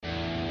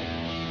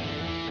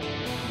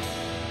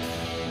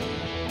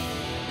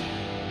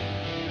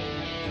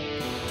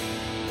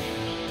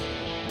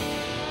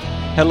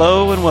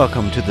Hello and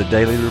welcome to the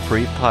Daily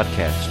Reprieve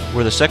podcast,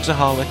 where the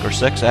sexaholic or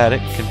sex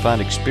addict can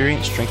find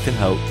experience, strength, and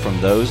hope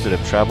from those that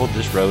have traveled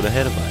this road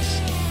ahead of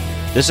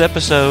us. This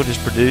episode is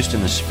produced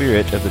in the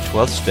spirit of the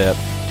 12th step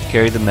to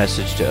carry the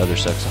message to other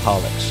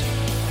sexaholics.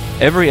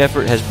 Every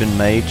effort has been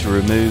made to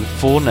remove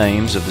full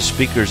names of the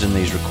speakers in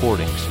these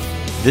recordings.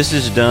 This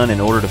is done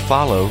in order to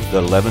follow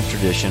the 11th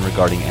tradition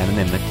regarding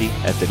anonymity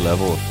at the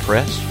level of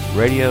press,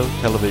 radio,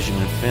 television,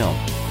 and film.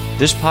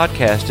 This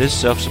podcast is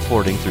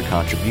self-supporting through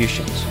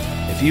contributions.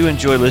 If you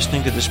enjoy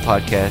listening to this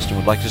podcast and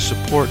would like to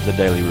support the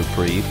Daily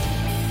Reprieve,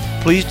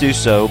 please do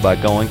so by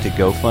going to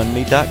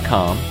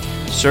GoFundMe.com,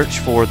 search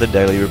for the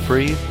Daily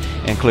Reprieve,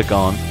 and click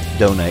on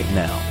Donate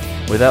Now.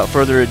 Without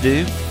further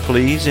ado,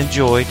 please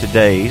enjoy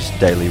today's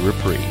Daily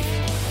Reprieve.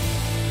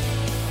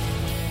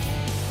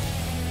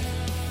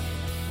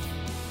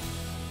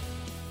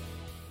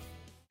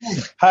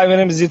 Hi, my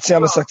name is Yitzi.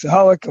 I'm a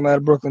sexaholic. I'm out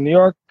of Brooklyn, New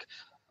York.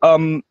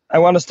 I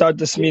want to start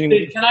this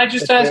meeting. Can I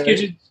just ask you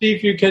to see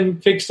if you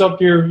can fix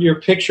up your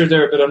picture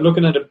there? But I'm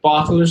looking at a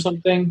bottle or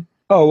something.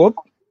 Oh, whoop.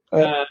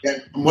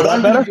 What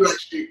I'm going to do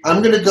actually,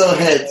 I'm going to go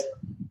ahead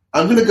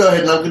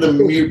and I'm going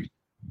to mute.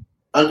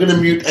 I'm going to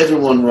mute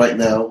everyone right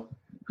now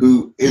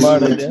who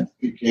isn't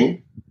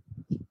speaking.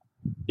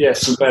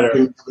 Yes, so better.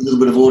 A little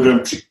bit of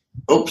order.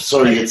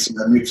 Sorry, Yitzi.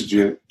 I muted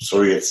you.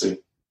 Sorry, Yitzi.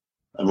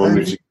 I'm on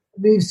muting.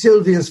 Leave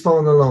Sylvia's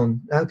phone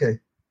alone. Okay.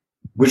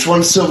 Which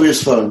one's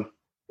Sylvia's phone?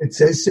 It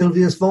says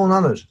Sylvia's phone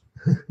on it.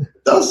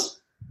 It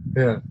does?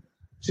 Yeah.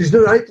 She's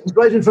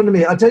right in front of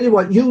me. I'll tell you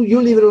what, you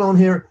leave it alone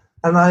here,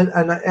 and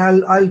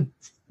I'll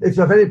if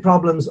you have any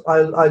problems,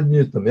 I'll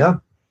mute them, yeah?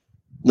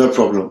 No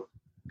problem.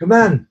 Come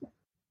on.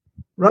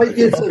 Right,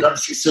 okay. I don't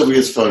see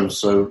Sylvia's phone,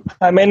 so...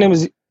 Hi, my name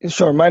is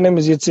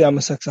Yitzi. I'm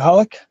a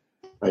sexaholic.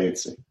 Hi,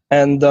 Yitzi.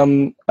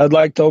 And I'd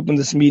like to open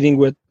this meeting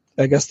with,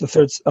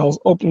 I'll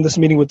open this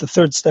meeting with the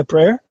third step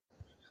prayer,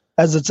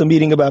 as it's a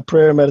meeting about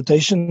prayer and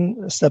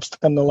meditation, steps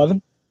 10 and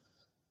 11.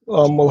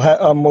 We'll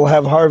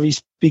have Harvey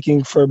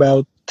speaking for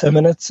about 10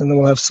 minutes, and then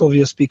we'll have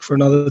Sylvia speak for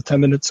another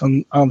 10 minutes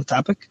on the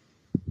topic.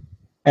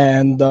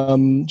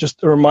 And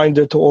just a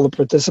reminder to all the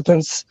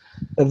participants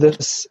that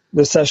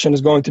this session is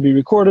going to be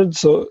recorded.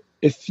 So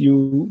if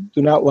you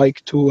do not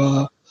like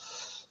to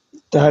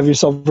have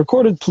yourself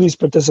recorded, please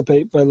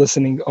participate by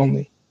listening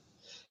only.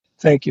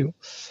 Thank you.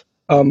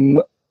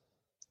 I'm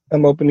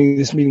opening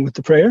this meeting with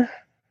the prayer.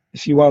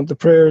 If you want the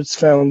prayer, it's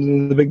found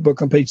in the big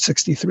book on page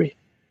 63,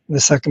 in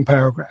the second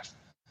paragraph.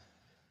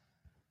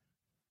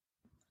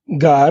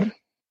 God,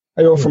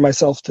 I offer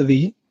myself to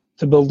thee,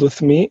 to build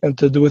with me and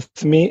to do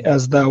with me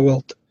as thou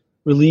wilt.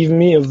 Relieve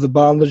me of the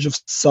bondage of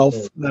self,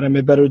 that I may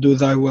better do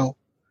thy will.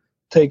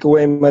 Take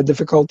away my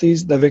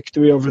difficulties, thy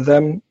victory over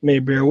them may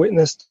bear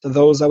witness to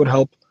those I would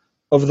help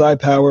of thy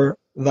power,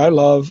 thy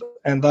love,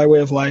 and thy way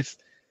of life.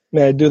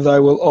 May I do thy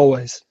will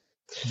always.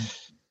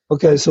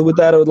 Okay, so with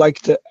that, I would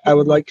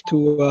like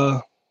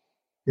to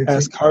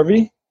ask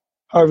Harvey.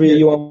 Harvey, are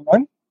you on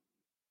one?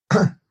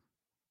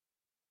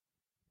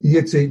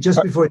 Yitzi,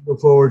 just before you go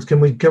forward, can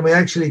we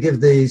actually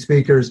give the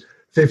speakers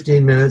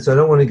 15 minutes? I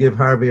don't want to give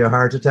Harvey a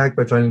heart attack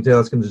by trying to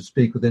ask him to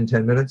speak within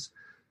 10 minutes.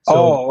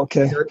 So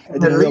okay. I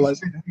didn't realize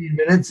 15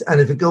 minutes,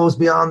 and if it goes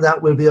beyond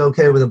that, we'll be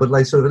okay with it. But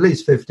sort of at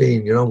least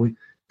 15. We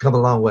come a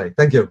long way.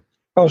 Thank you.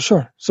 Oh,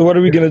 sure. So what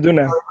are we going to do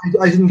now?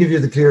 I didn't give you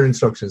the clear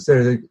instructions.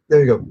 There you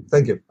go.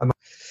 Thank you.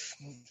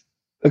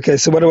 Okay,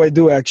 so what do I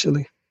do,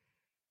 actually?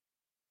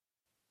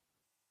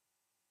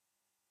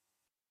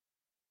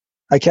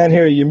 I can't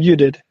hear you. You're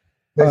muted.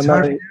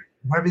 Harvey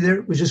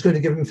there? We're just going to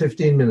give him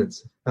 15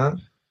 minutes. Huh?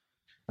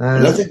 I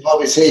don't think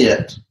Harvey's here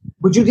yet.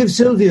 Would you give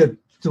Sylvia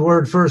the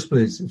word first,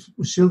 please?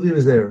 If Sylvia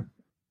was there.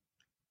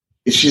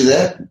 Is she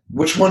there?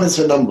 Which one is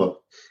her number?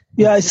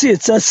 Yeah, I see.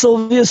 It says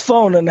Sylvia's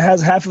phone, and it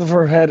has half of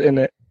her head in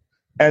it.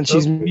 And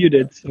she's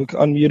muted. So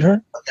unmute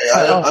her. Okay,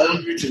 I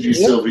unmuted you,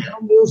 Sylvia.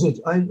 Unmute it.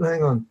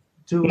 Hang on.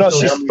 No,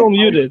 she's still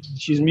muted.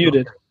 She's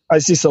muted. I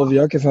see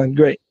Sylvia. Okay, fine.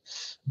 Great.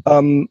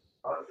 I'm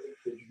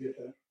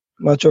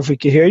not sure if we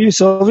can hear you,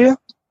 Sylvia.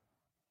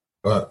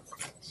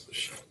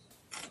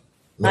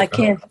 I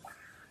can't.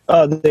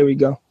 Oh, there we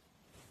go.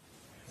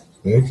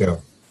 There you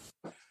go.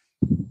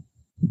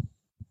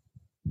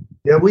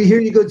 Yeah, we hear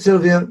you good,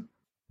 Sylvia.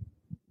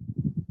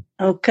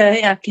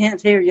 Okay, I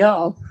can't hear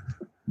y'all.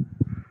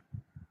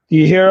 Do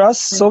you hear us,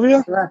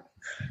 Sylvia?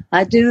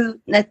 I do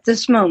at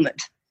this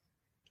moment.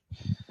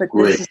 But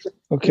great. This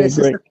is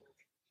Great. the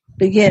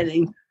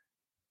beginning.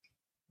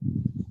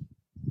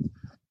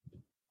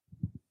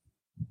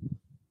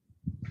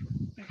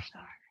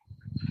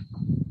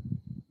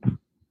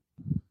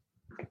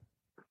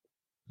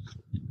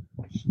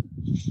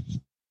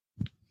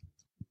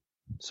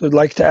 So I'd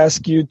like to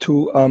ask you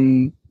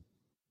to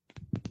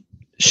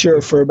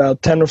share for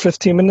about 10 or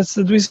 15 minutes,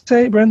 did we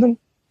say, Brandon?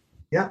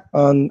 Yeah.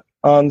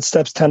 On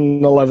steps 10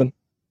 and 11.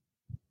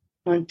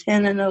 On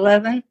 10 and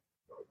 11?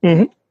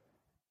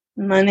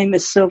 Mm-hmm. My name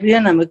is Sylvia,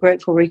 and I'm a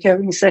grateful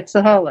recovering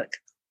sexaholic.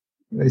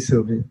 Hey,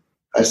 Sylvia.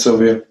 Hi,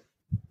 Sylvia.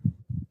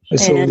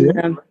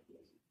 And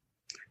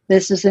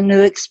this is a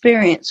new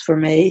experience for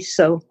me,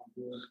 so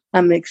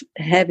I'm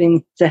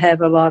having to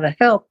have a lot of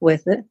help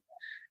with it.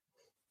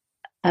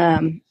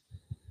 I've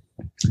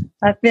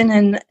been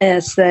in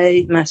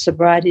SA. My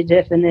sobriety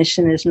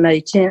definition is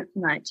May 10th,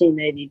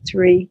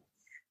 1983.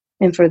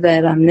 And for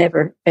that, I'm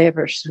never,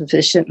 ever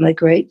sufficiently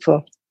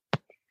grateful.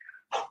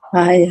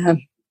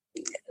 I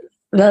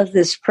love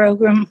this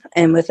program,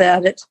 and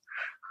without it,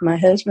 my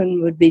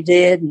husband would be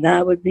dead and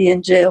I would be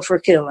in jail for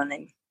killing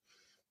him.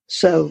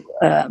 So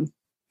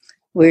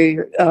we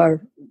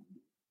are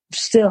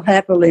still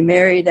happily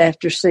married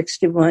after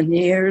 61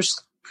 years.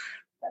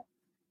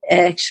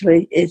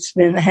 Actually, it's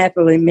been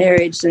happily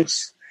married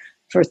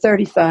for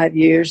 35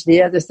 years.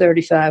 The other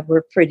 35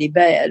 were pretty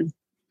bad.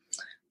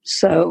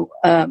 So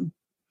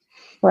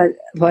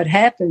what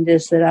happened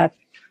is that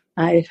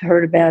I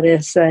heard about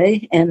SA,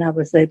 and I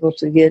was able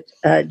to get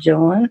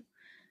John.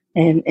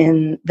 And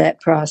in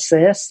that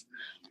process,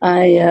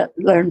 I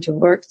learned to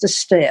work the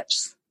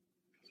steps.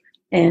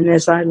 And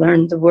as I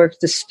learned to work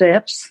the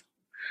steps,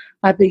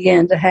 I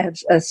began to have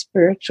a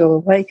spiritual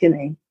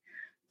awakening.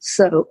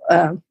 So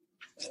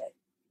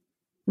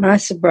my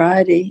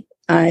sobriety,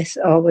 I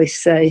always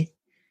say,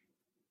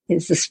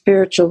 is the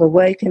spiritual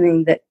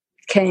awakening that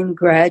came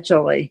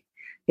gradually.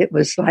 It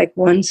was like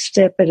one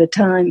step at a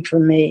time for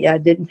me. I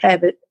didn't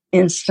have it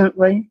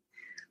instantly.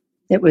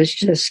 It was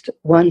just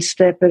one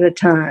step at a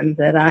time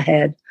that I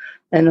had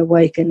an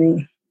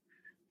awakening.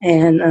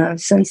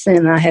 And since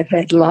then, I have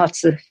had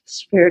lots of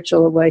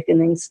spiritual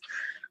awakenings.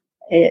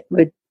 It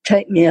would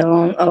take me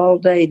along all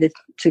day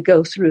to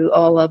go through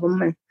all of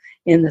them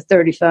in the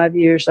 35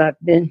 years I've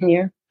been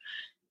here.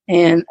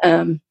 And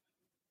I'm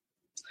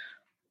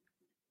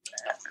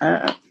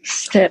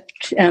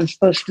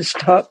supposed to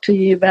talk to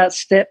you about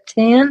step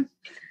 10.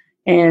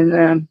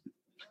 And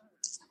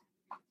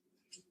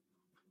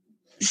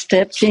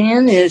step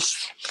 10 is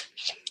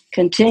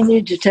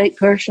continue to take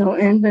personal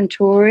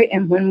inventory,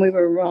 and when we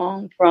were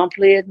wrong,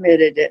 promptly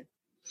admitted it.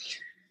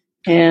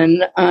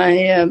 And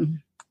I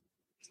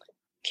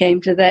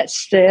came to that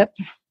step,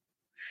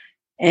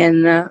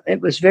 and it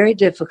was very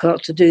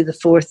difficult to do the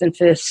fourth and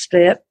fifth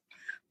step,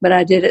 but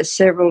I did it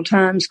several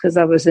times because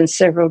I was in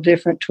several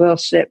different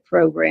 12-step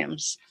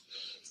programs.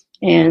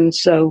 And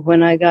so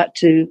when I got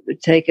to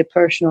take a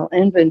personal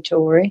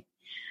inventory,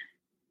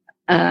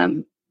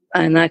 and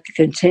I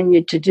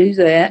continued to do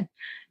that,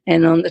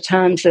 and on the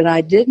times that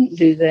I didn't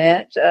do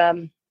that,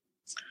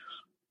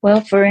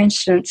 well, for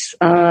instance,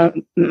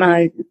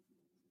 my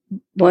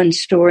one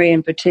story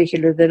in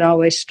particular that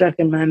always stuck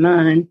in my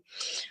mind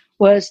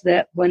was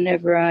that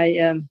whenever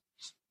I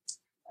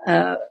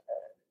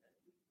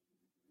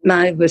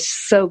was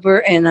sober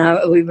and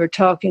we were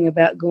talking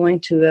about going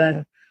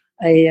to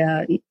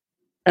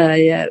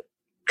a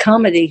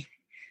comedy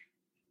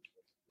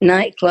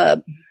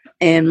nightclub,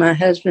 and my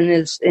husband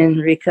is in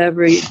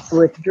recovery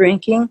with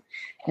drinking,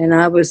 and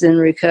I was in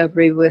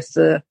recovery with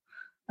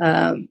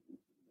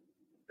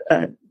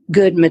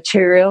good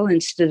material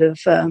instead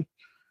of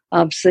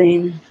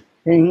obscene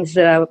things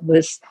that I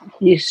was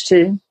used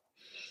to.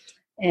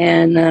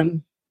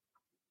 And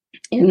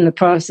in the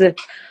process,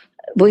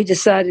 we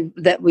decided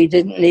that we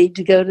didn't need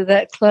to go to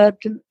that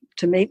club to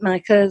meet my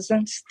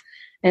cousins.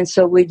 And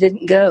so we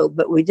didn't go,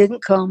 but we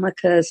didn't call my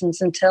cousins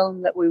and tell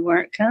them that we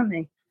weren't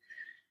coming.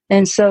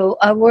 And so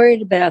I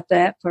worried about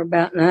that for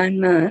about 9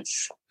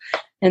 months.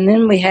 And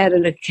then we had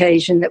an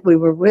occasion that we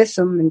were with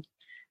them,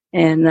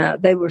 and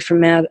they were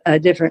from out a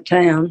different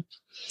town.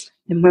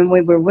 And when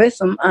we were with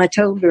them, I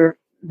told her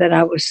that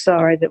I was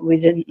sorry that we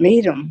didn't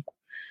meet them.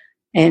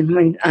 And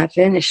when I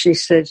finished, she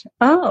said,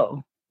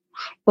 "Oh,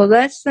 well,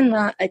 that's the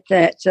night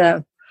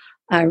that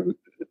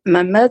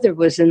my mother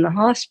was in the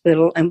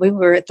hospital, and we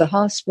were at the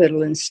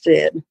hospital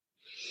instead."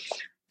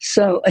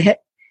 So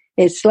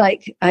it's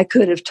like I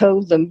could have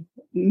told them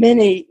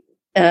many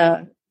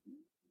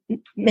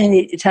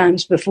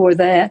times before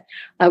that.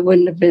 I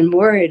wouldn't have been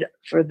worried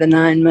for the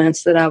 9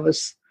 months that I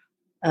was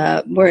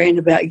worrying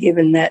about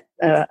giving that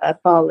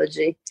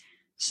apology.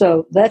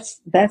 So that's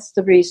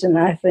the reason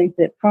I think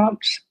that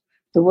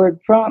the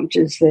word prompt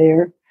is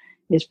there,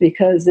 is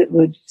because it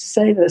would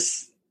save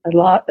us a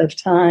lot of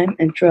time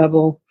and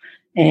trouble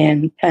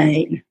and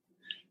pain.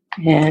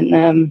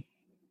 And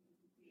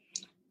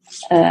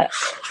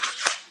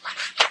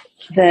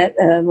that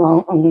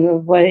along the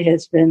way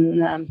has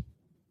been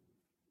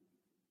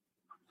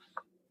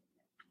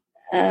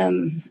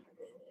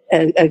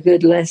a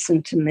good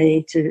lesson to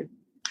me to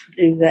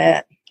do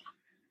that.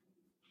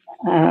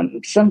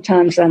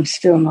 Sometimes I'm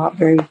still not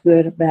very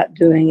good about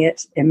doing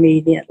it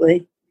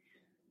immediately,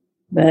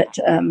 but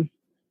I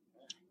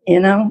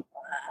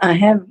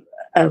have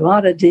a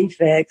lot of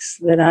defects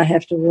that I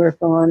have to work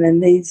on,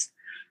 and these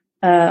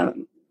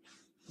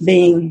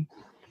being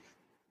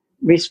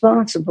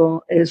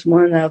responsible is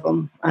one of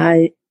them.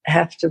 I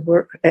have to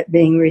work at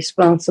being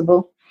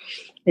responsible.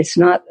 It's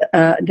not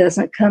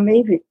doesn't come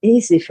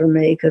easy for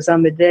me because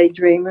I'm a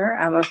daydreamer.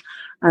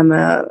 I'm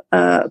a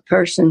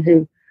person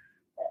who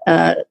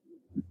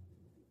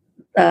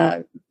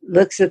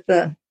looks at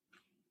the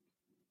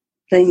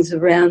things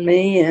around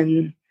me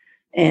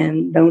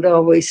and don't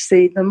always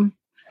see them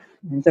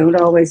and don't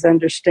always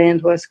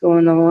understand what's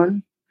going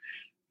on.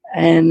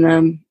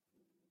 And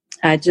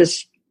I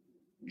just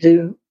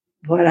do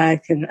what I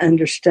can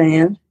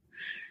understand.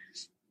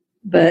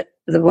 But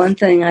the one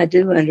thing I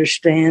do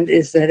understand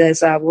is that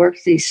as I work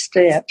these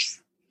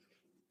steps,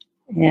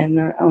 and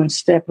on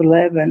step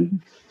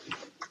 11,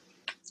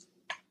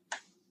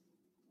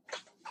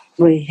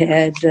 we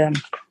had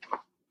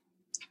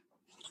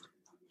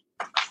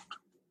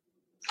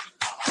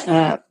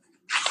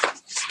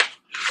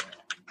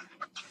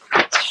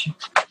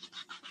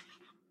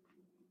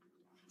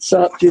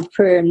sought through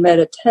prayer and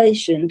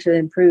meditation to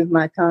improve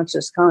my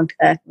conscious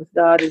contact with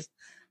God as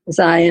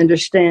I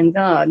understand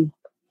God.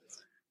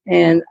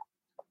 And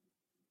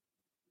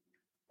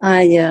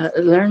I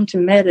learned to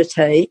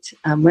meditate.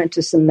 I went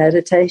to some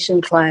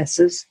meditation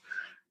classes,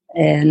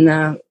 and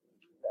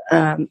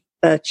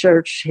a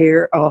church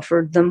here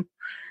offered them.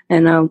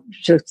 And I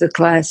took the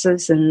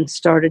classes and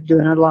started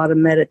doing a lot of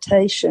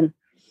meditation.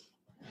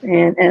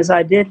 And as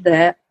I did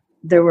that,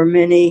 there were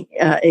many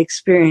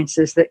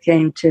experiences that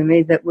came to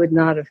me that would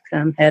not have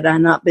come had I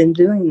not been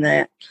doing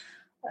that.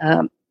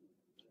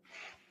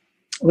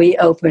 We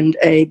opened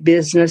a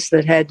business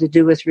that had to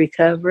do with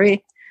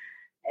recovery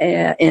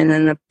in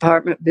an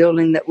apartment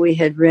building that we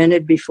had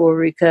rented before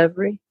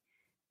recovery,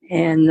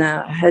 and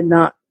had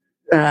not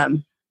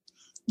done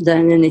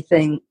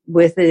anything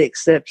with it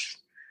except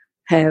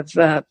have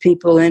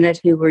people in it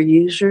who were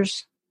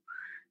users.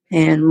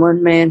 And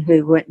one man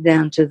who went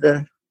down to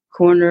the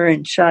corner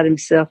and shot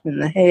himself in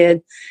the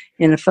head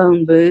in a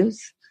phone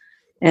booth.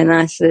 And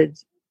I said,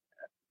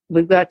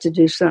 we've got to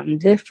do something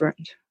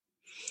different.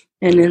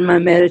 And in my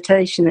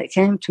meditation, it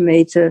came to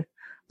me to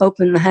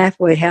open the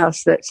halfway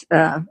house. That's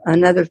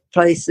another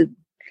place had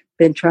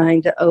been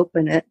trying to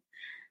open it.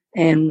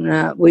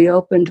 And we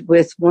opened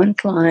with one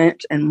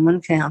client and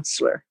one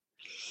counselor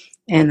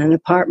and an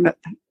apartment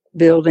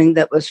building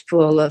that was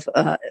full of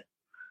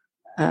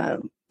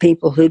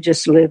people who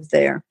just lived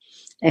there.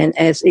 And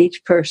as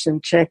each person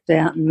checked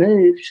out and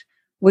moved,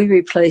 we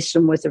replaced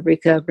them with a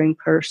recovering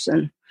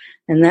person.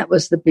 And that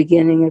was the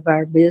beginning of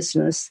our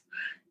business.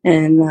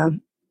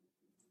 And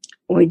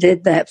we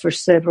did that for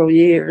several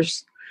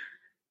years,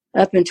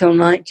 up until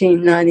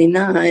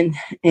 1999.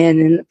 And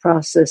in the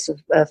process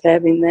of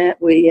having that,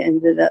 we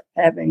ended up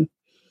having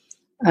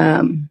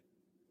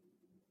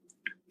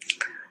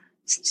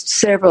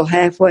several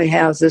halfway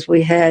houses.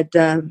 We had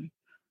 2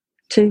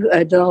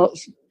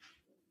 adults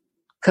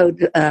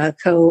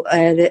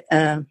co-addicts,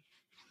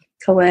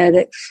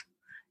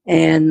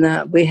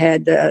 and we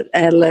had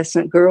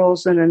adolescent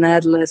girls and an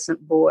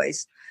adolescent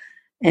boys.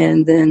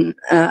 And then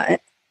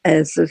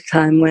as the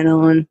time went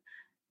on,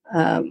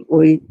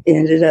 we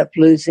ended up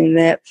losing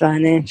that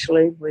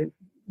financially. We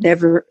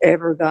never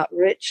ever got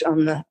rich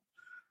on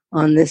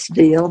this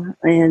deal,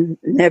 and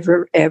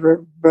never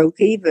ever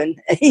broke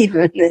even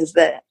as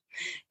that.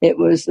 It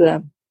was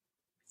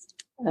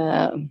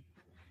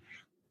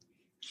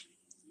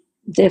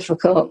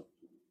difficult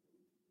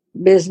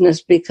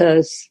business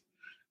because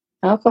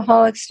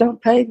alcoholics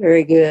don't pay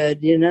very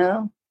good,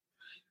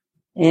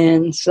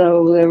 and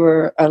so there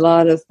were a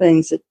lot of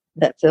things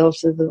that fell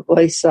to the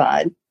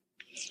wayside.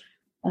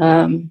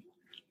 From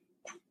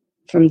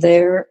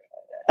there,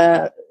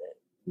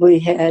 we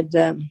had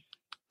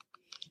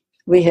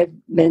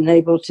been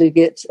able to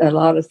get a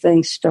lot of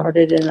things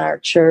started in our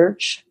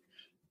church,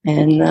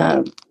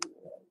 and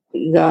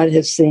God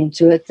has seen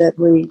to it that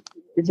we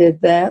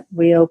did that.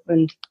 We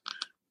opened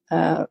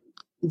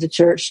the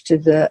church to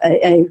the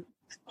AA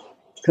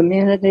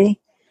community,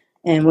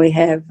 and we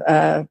have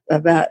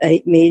about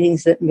 8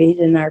 meetings that meet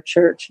in our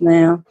church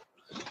now.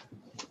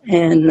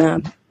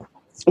 And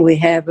we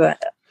have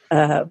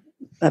a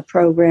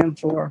program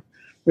for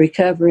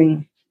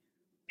recovering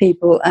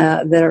people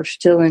that are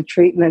still in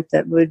treatment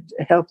that would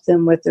help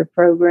them with their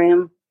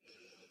program.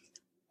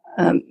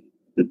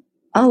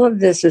 All of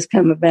this has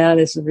come about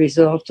as a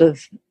result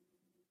of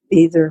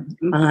either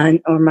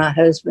mine or my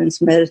husband's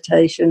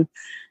meditation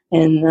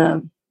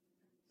and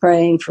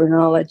praying for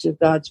knowledge of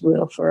God's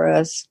will for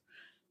us,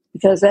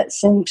 because that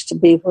seems to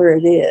be where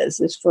it is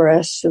for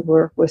us to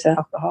work with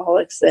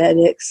alcoholics,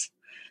 addicts,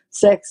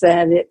 sex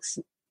addicts,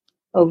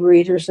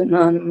 Overeaters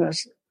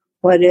Anonymous,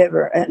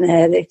 whatever. An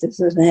addict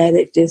is an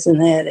addict is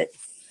an addict.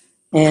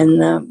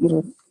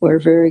 And we're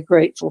very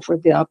grateful for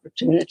the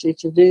opportunity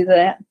to do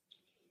that.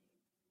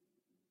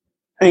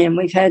 And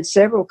we've had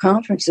several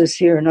conferences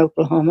here in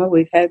Oklahoma.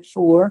 We've had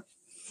 4.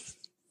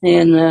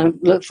 And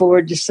look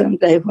forward to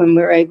someday when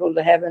we're able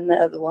to have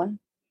another one.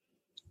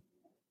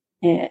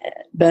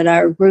 But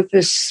our group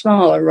is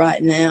smaller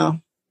right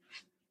now.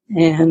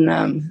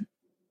 And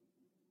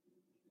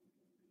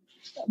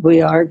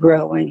we are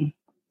growing.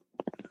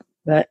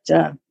 But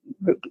I'm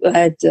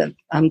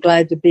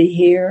glad to be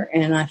here,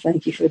 and I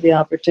thank you for the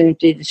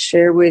opportunity to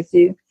share with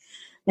you.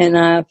 And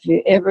if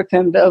you ever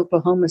come to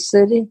Oklahoma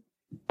City,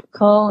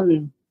 call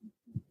and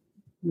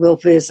we'll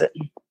visit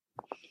and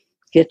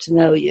get to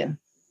know you.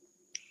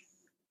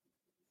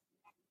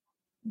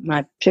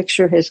 My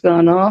picture has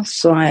gone off,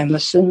 so I am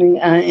assuming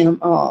I am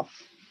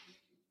off.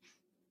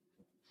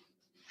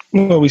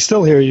 Well, we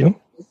still hear you.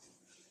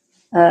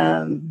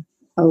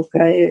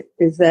 Okay.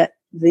 Is that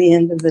the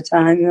end of the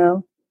time,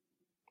 though?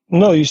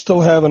 No, you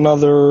still have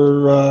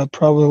another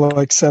probably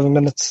like 7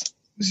 minutes.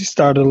 We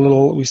started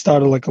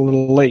like a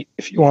little late.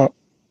 If you want.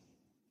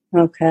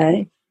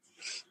 Okay.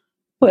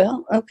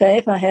 Well, okay.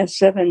 If I have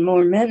 7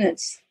 more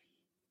minutes,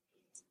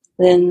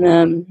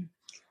 then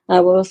I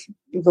will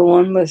go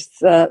on with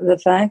the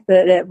fact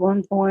that at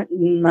one point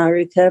in my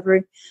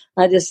recovery,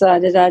 I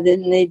decided I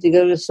didn't need to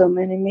go to so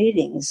many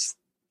meetings.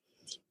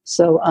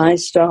 So I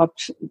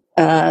stopped.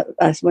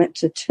 I went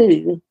to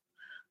 2.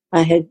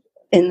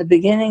 In the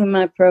beginning of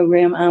my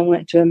program, I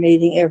went to a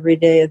meeting every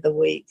day of the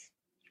week.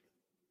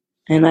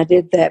 And I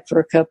did that for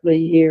a couple of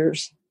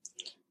years.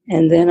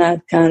 And then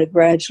I kind of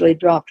gradually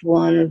dropped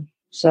 1 or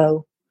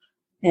so.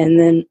 And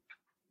then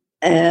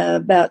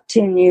about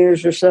 10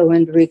 years or so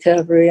into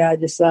recovery, I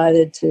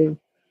decided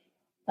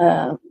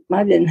I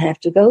didn't have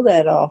to go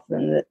that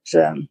often, that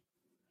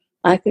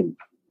I could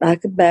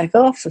back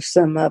off of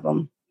some of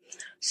them.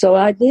 So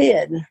I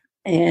did.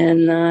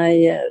 And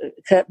I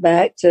cut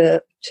back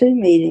to 2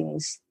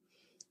 meetings.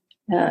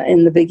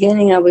 In the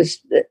beginning,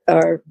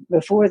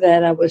 before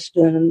that, I was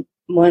doing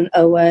 1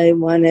 OA,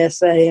 1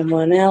 SA, and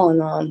 1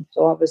 Al-Anon.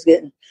 So I was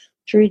getting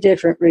 3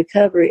 different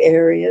recovery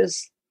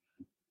areas,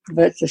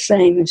 but the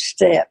same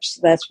steps.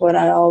 That's what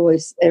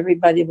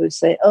everybody would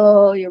say,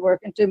 oh, you're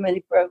working too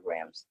many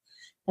programs.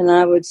 And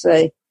I would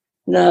say,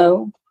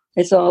 no,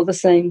 it's all the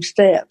same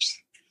steps.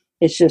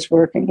 It's just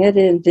working it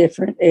in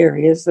different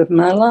areas of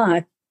my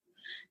life.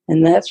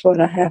 And that's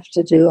what I have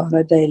to do on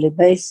a daily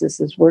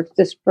basis, is work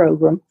this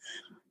program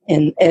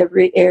in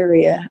every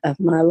area of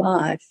my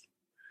life.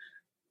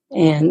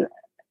 And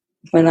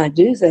when I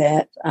do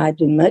that, I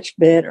do much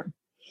better.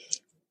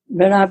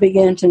 But I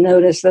began to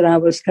notice that I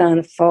was kind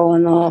of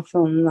falling off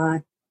on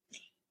my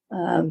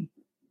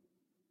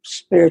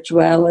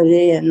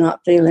spirituality and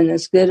not feeling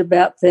as good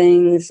about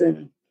things.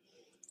 And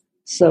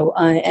so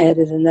I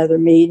added another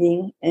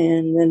meeting,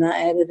 and then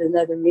I added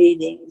another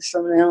meeting.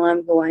 So now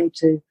I'm going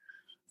to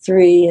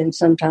 3 and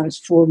sometimes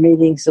 4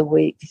 meetings a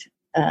week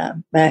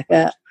back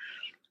up.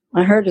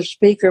 I heard a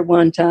speaker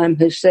one time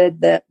who said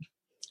that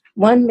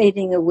 1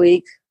 meeting a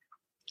week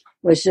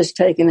was just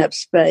taking up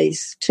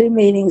space. 2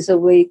 meetings a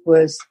week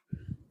was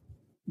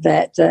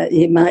that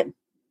you might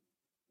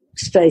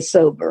stay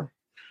sober.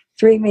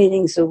 3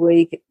 meetings a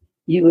week,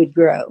 you would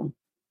grow.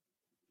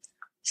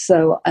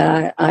 So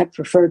I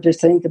prefer to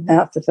think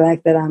about the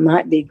fact that I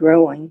might be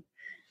growing.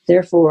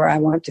 Therefore, I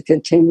want to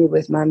continue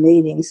with my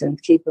meetings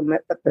and keep them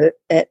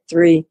at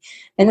 3.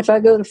 And if I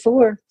go to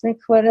 4, think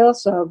what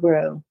else I'll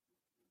grow.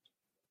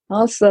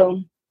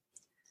 Also,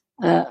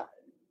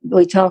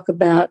 we talk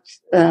about,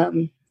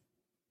 I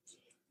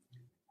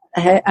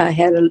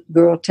had a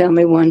girl tell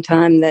me one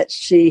time that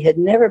she had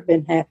never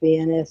been happy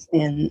in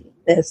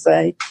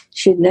SA.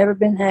 She'd never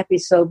been happy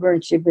sober,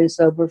 and she'd been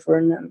sober for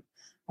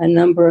a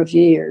number of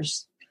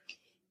years.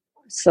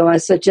 So I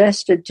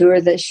suggested to her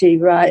that she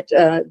write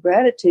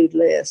gratitude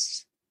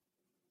lists.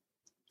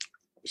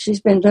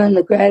 She's been doing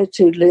the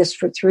gratitude list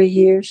for 3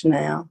 years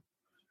now,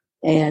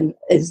 and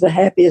is the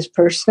happiest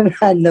person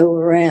I know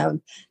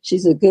around.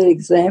 She's a good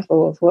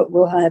example of what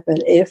will happen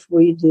if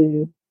we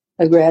do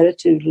a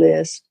gratitude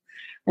list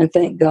and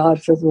thank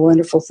God for the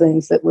wonderful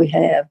things that we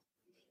have.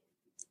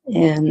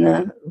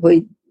 And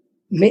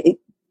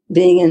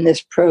being in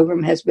this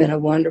program has been a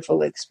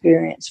wonderful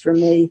experience for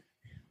me.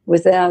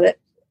 Without it,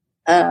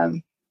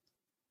 I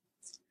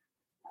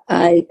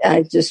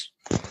just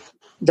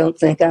don't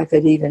think I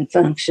could even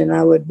function.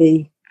 I would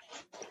be,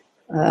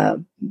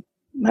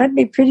 I'd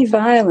be pretty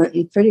violent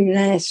and pretty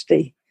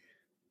nasty,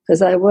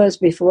 because I was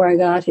before I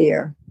got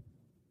here.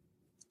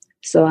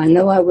 So I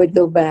know I would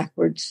go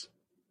backwards.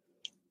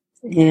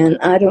 And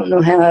I don't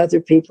know how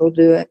other people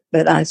do it,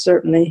 but I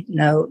certainly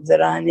know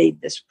that I need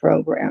this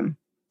program.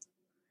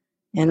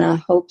 And I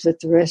hope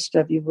that the rest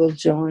of you will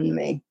join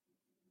me.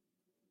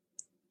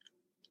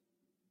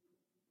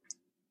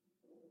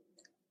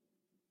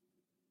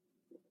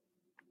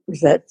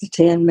 Is that the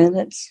 10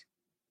 minutes?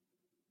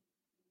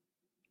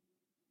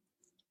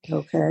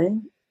 Okay.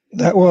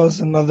 That was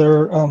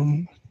another,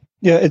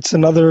 it's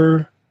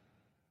another,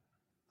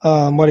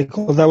 what do you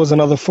call it? That was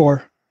another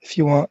 4. If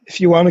you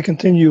want to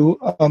continue.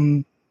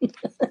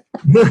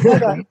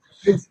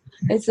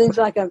 It seems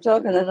like I'm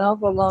talking an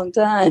awful long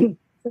time.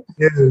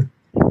 Yeah.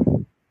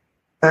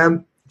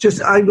 I'm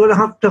going to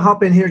have to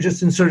hop in here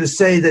just and sort of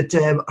say that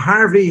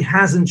Harvey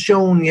hasn't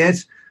shown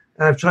yet.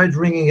 I've tried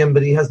ringing him,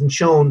 but he hasn't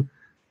shown.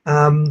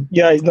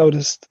 Yeah, I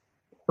noticed.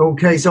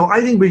 Okay, so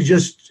I think we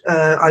just,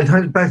 I'll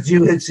hand it back to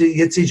you,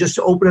 Hitzi, just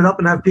to open it up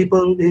and have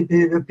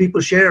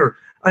people share.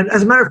 And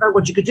as a matter of fact,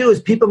 what you could do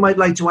is people might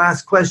like to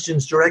ask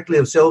questions directly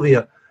of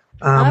Sylvia.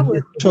 I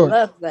would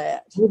love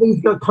that.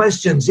 You've got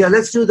questions. Yeah,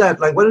 let's do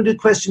that. Like, why don't we do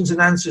questions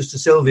and answers to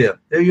Sylvia?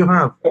 There you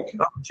have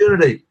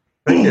opportunity.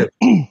 Thank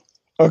you.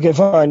 Okay,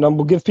 fine.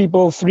 We'll give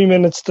people 3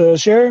 minutes to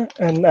share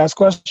and ask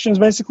questions,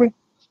 basically.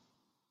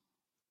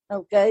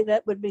 Okay,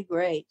 that would be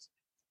great.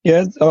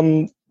 Yeah.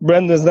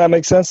 Brendan, does that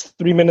make sense?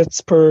 3 minutes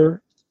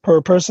per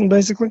person,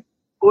 basically?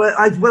 Well,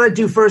 what I'd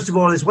do first of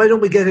all is, why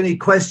don't we get any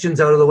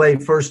questions out of the way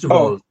first of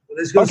all?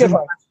 Let's go some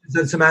questions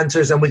and some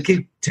answers, and we'll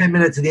keep 10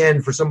 minutes at the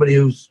end for somebody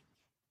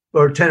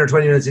or 10 or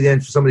 20 minutes at the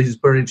end for somebody who's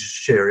burning to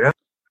share, yeah?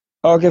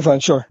 Okay, fine,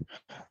 sure.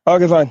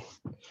 Okay, fine.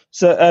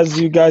 So as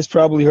you guys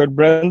probably heard,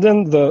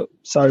 Brendan,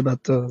 sorry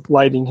about the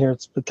lighting here,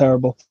 it's a bit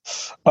terrible.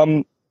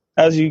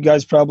 As you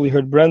guys probably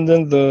heard,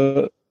 Brendan, I'm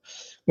going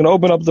to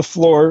open up the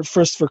floor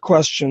first for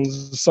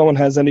questions. If someone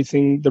has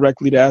anything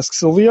directly to ask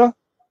Sylvia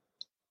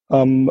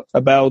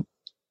about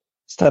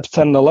steps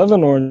 10 and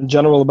 11, or in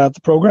general about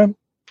the program,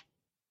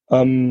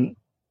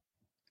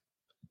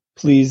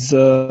 please, please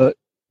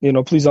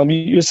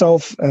unmute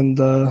yourself, and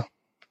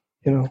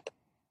we'll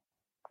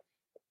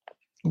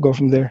go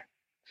from there.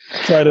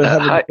 Try to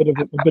have a bit of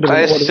an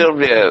Hi, order.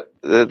 Sylvia.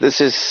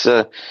 This is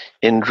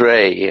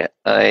Indre.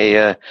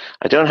 I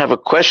don't have a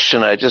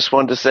question. I just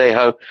want to say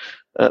how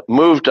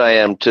moved I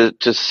am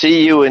to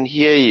see you and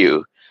hear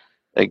you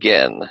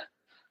again.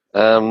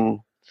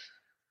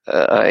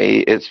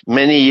 It's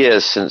many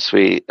years since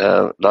we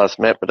last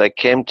met, but I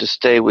came to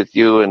stay with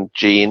you and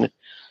Jean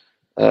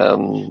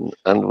and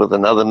with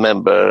another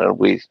member, and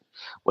we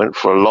went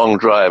for a long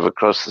drive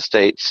across the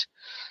States.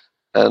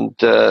 And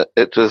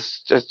it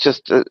was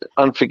just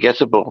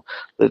unforgettable,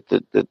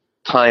 the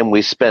time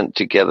we spent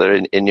together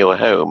in your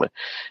home.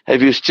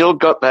 Have you still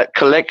got that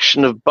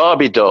collection of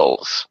Barbie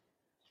dolls?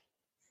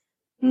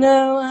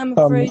 No, I'm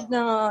afraid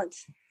not.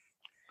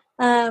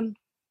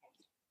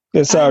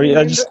 Sorry,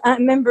 I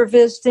remember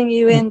visiting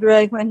you,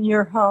 Indre, when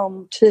you're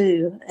home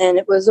too, and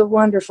it was a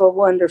wonderful,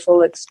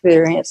 wonderful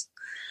experience.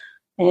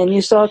 And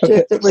you saw to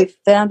it that we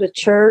found a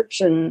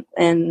church and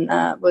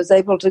was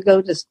able to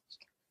go to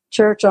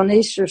church on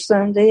Easter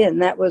Sunday,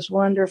 and that was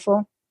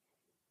wonderful.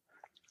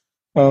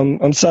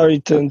 I'm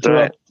sorry to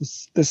interrupt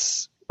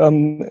this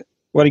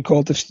what do you call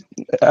it?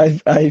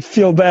 I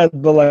feel bad,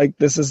 but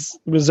this is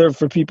reserved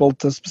for people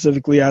to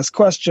specifically ask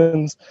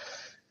questions,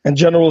 and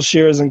general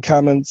shares and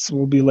comments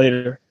will be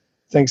later.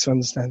 Thanks for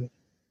understanding.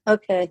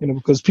 Okay.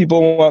 Because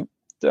people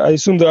I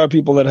assume there are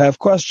people that have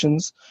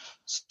questions,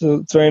 so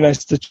it's very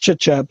nice to chit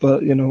chat,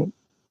 but you know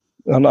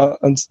what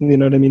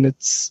I mean.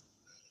 It's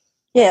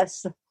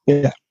yes.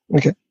 Yeah.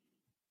 Okay.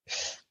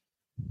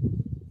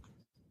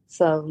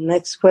 So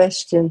next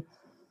question.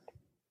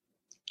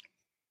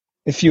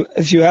 If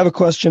you have a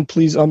question,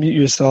 please unmute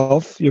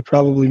yourself. You're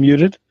probably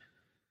muted.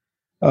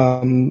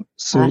 So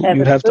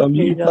you'd have to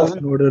unmute yourself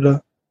in order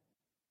to.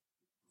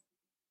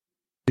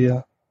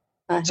 Yeah.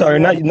 Sorry,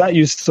 not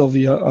you,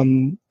 Sylvia.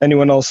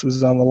 Anyone else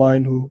who's on the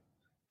line who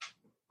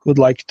would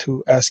like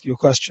to ask you a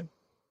question.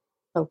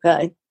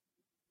 Okay.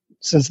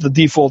 Since the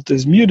default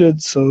is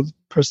muted, so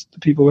the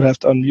people would have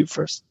to unmute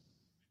first.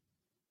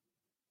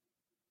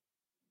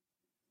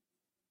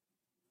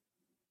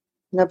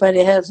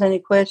 Nobody has any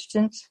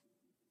questions?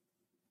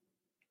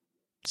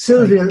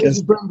 Sylvia, this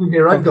is Brendan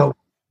here. I've got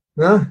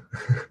I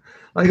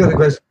got a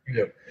question for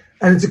you.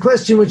 And it's a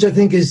question which I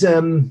think is,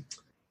 and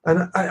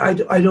I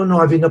don't know,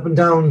 I've been up and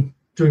down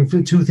doing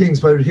two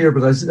things while here,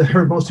 but I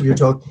heard most of your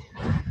talk.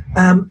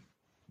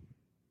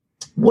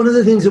 One of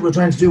the things that we're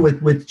trying to do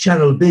with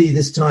Channel B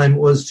this time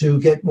was to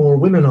get more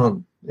women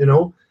on,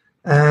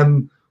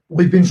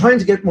 We've been trying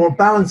to get more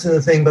balance in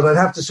the thing, but I'd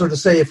have to sort of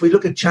say, if we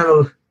look at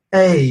Channel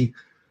A,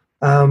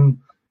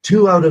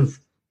 2 out of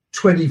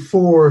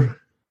 24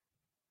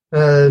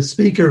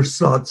 speaker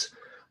slots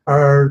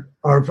are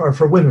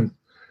for women,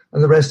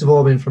 and the rest have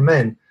all been for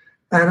men.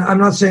 And I'm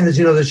not saying that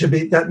there should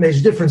be that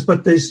major difference,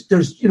 but there's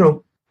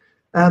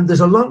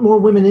a lot more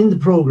women in the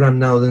program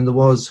now than there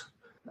was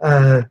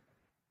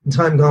in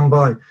time gone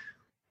by.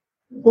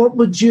 What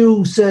would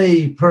you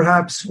say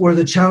perhaps were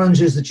the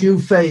challenges that you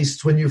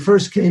faced when you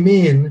first came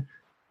in,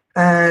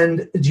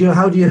 and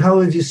how have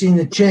you seen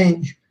it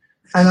change?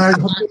 And are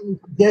there any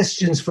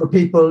suggestions for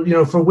people,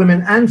 for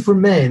women and for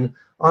men,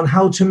 on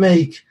how to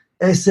make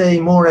SA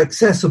more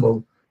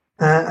accessible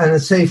and a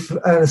safe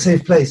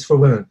place for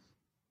women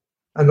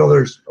and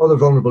other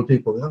vulnerable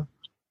people? Yeah,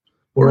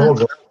 we're all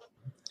vulnerable.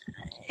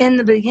 In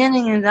the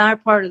beginning, in our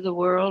part of the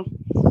world,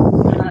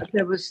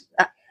 there was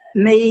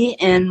me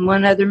and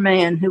one other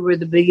man who were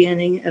the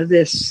beginning of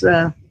this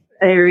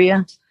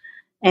area,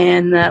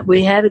 and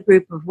we had a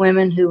group of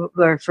women who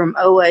were from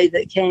OA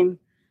that came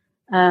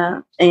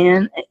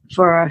in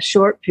for a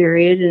short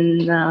period,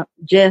 and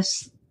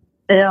Jess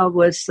L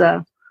was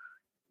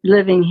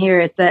living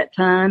here at that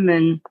time,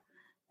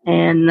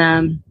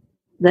 and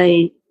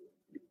they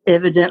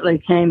evidently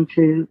came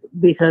to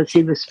because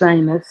he was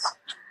famous,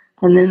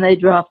 and then they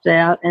dropped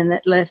out, and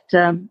that left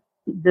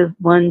the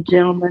one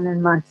gentleman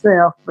and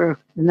myself for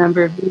a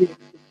number of years.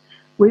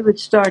 We would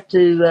start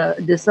to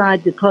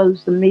decide to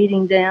close the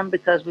meeting down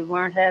because we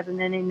weren't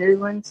having any new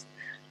ones,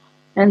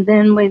 and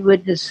then we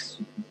would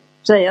just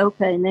say,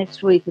 okay,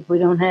 next week, if we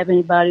don't have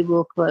anybody,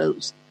 we'll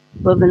close.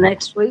 Well, the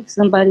next week,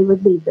 somebody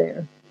would be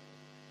there.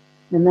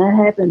 And that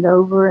happened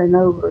over and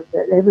over,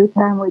 that every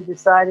time we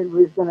decided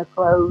we was going to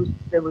close,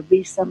 there would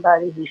be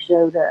somebody who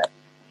showed up.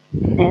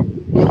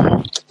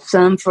 and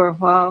some for a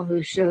while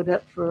who showed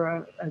up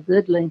for a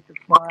good length of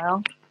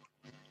while.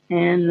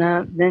 And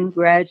then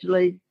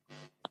gradually,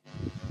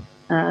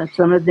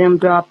 some of them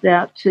dropped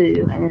out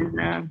too.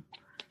 And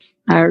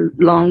our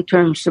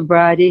long-term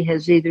sobriety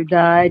has either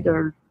died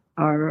or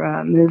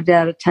moved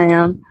out of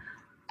town.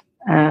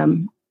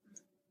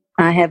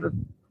 I have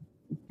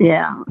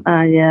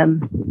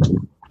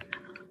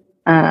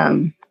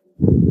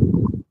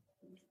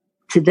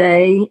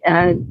today,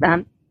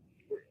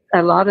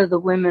 a lot of the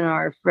women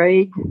are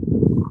afraid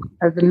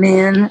of the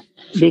men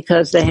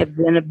because they have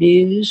been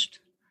abused.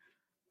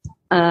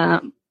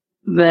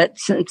 But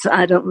since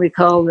I don't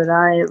recall that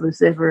I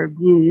was ever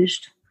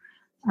abused,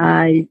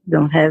 I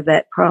don't have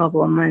that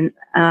problem.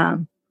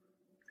 And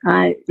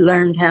I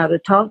learned how to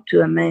talk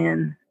to a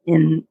man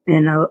in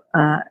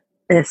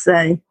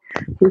SA,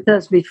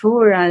 because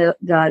before I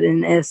got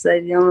in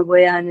SA, the only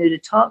way I knew to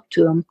talk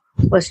to him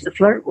was to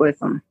flirt with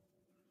them.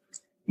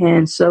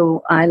 And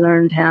so I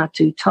learned how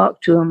to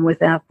talk to him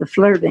without the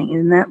flirting,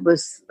 and that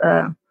was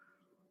a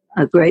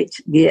great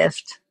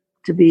gift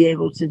to be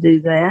able to do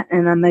that,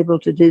 and I'm able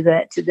to do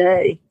that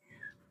today.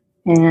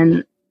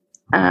 And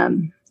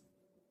I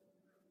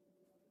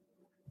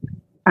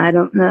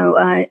don't know,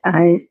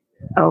 I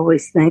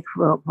always think,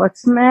 well,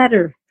 what's the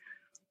matter?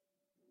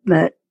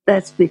 But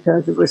that's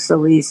because it was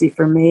so easy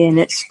for me, and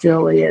it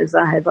still is.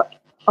 I have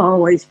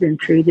always been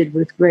treated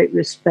with great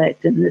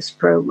respect in this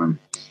program,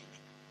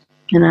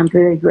 and I'm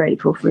very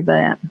grateful for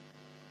that.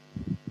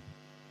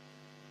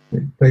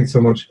 Thanks so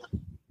much.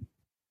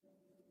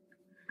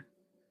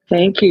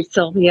 Thank you,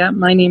 Sylvia.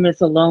 My name is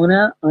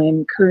Alona.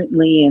 I'm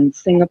currently in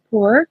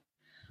Singapore.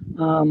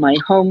 My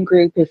home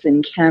group is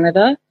in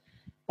Canada.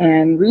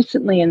 And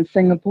recently in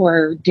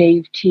Singapore,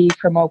 Dave T.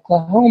 from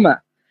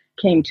Oklahoma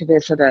came to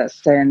visit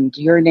us, and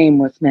your name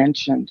was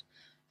mentioned.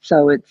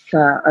 So it's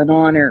an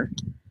honor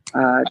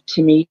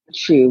to meet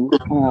you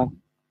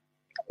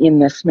in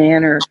this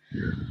manner.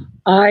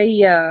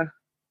 I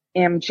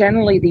am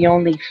generally the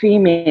only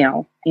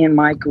female in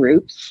my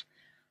groups,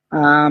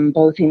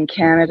 both in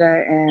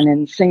Canada and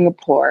in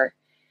Singapore.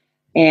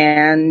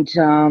 And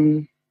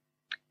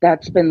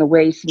that's been the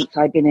way since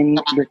I've been in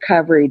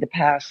recovery the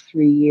past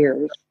 3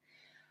 years.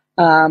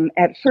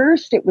 At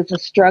first, it was a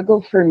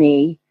struggle for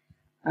me,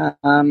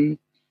 and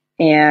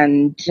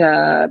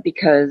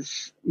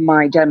because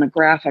my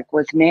demographic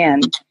was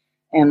men,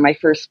 and my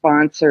first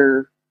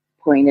sponsor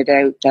pointed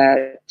out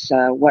that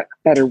what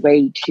better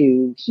way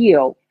to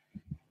heal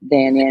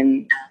than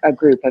in a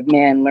group of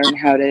men, learn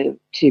how to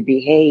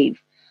behave.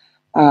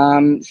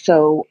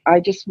 So I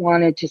just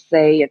wanted to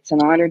say it's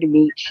an honor to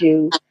meet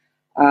you.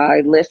 I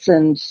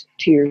listened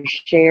to your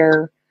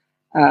share.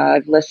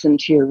 I've listened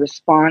to your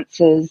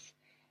responses.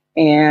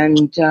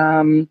 And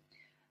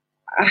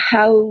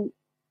how,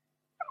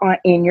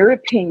 in your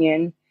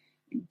opinion,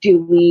 do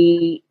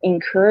we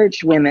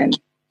encourage women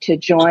to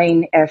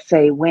join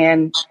SA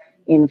when,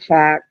 in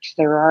fact,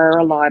 there are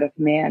a lot of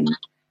men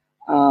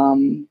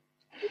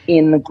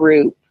in the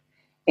group?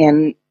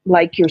 And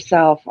like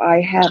yourself, I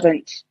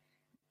haven't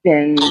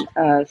been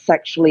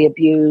sexually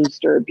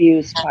abused or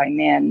abused by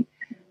men.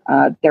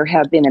 There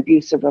have been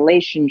abusive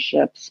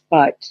relationships,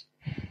 but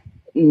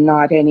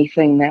not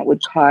anything that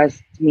would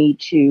cause me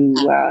to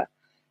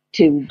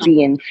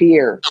be in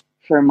fear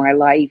for my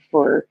life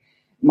or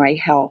my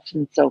health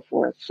and so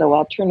forth. So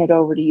I'll turn it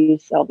over to you,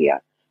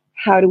 Sylvia.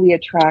 How do we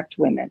attract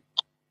women?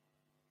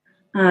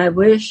 I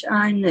wish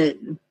I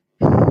knew.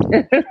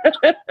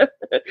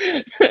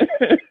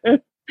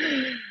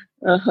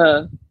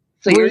 So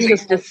you're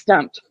just a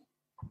stumped.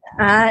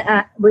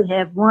 We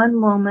have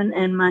one woman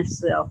and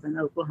myself in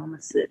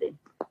Oklahoma City.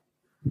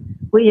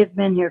 We have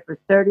been here for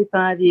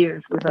 35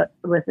 years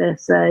with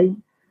SA,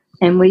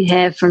 and we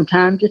have from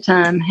time to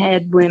time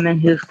had women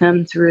who've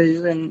come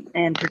through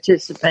and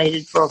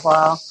participated for a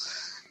while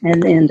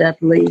and end up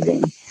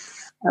leaving.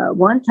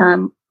 One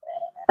time,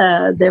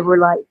 there were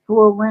like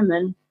 4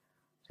 women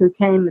who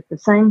came at the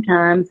same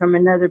time from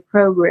another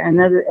program,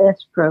 another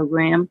S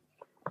program,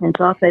 and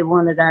thought they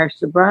wanted our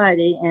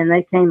sobriety, and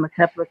they came a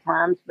couple of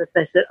times, but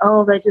they said,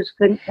 they just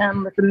couldn't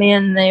come with the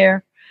men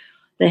there.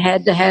 They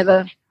had to have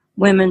a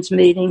women's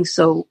meeting,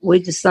 so we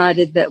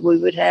decided that we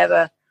would have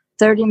a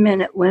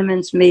 30-minute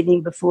women's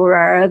meeting before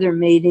our other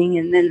meeting,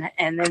 and then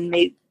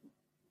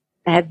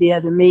have the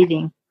other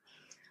meeting.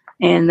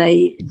 And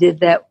they did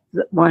that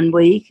 1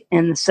 week,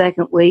 and the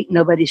second week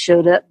nobody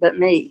showed up but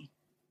me.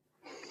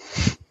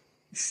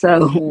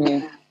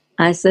 So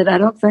I said, I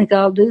don't think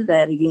I'll do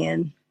that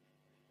again.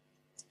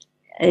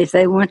 If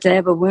they want to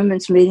have a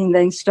women's meeting,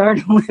 they can start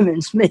a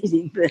women's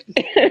meeting, but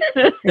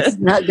it's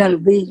not going to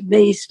be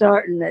me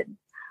starting it,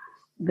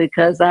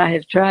 because I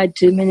have tried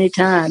too many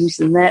times,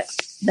 and that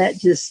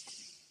just,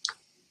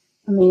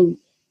 I mean,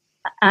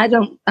 I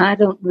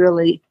don't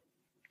really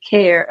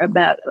care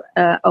about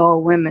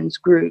all women's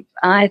group.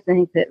 I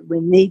think that we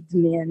need the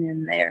men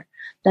in there.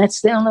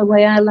 That's the only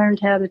way I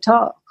learned how to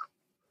talk.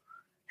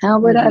 How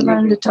would I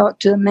learn to talk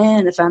to a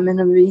man if I'm in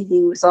a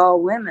meeting with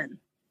all women?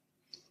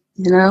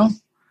 You know?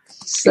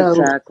 So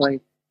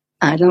exactly.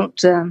 I don't,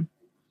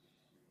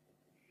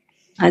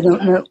 I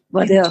don't know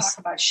what else.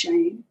 Talk about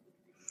shame.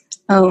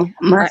 Oh,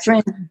 my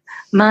friend,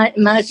 my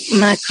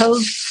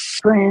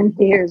co-friend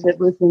here that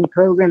was in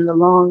program a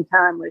long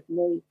time with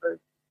me for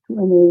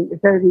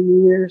 30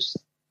 years.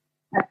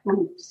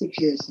 26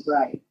 years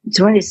sobriety.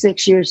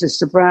 26 years of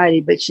sobriety,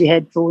 but she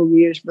had 4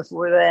 years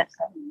before that.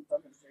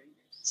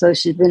 So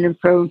she's been in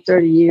program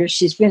 30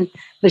 years.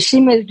 But she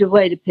moved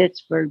away to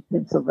Pittsburgh,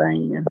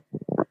 Pennsylvania.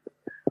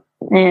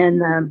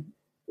 And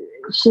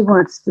she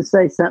wants to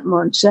say something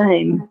on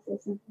shame.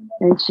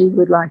 And she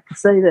would like to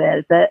say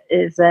that.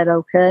 Is that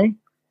okay?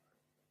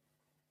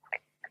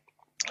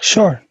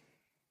 Sure.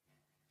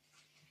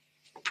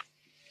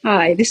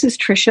 Hi, this is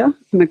Tricia.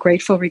 I'm a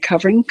grateful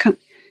recovering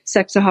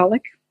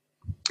sexaholic.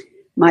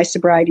 My last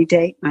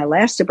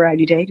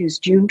sobriety date is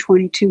June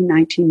 22,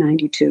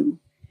 1992.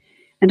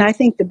 And I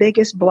think the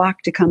biggest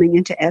block to coming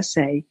into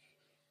SA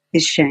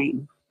is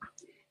shame.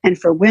 And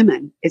for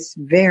women, it's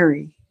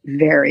very,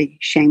 very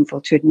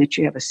shameful to admit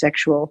you have a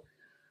sexual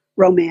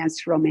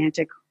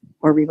romantic,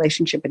 or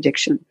relationship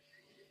addiction.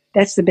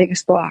 That's the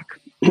biggest block.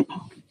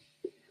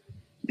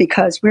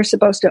 Because we're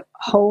supposed to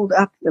hold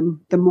up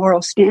the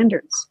moral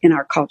standards in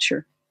our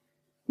culture.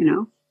 You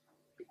know,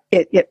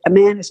 a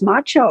man is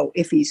macho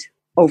if he's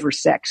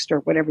oversexed or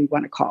whatever you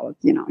want to call it.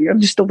 You know, you're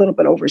just a little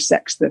bit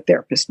oversexed, the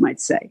therapist might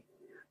say.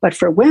 But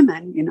for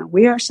women, you know,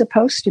 we are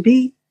supposed to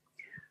be,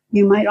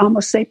 you might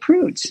almost say,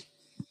 prudes.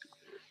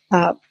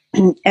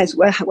 As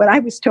what I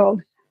was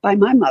told by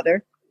my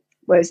mother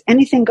was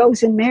anything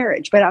goes in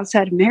marriage, but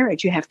outside of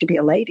marriage, you have to be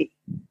a lady.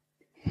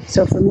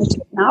 So for me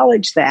to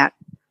acknowledge that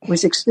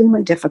was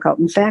extremely difficult.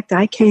 In fact,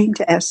 I came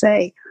to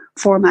SA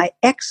for my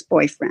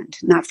ex-boyfriend,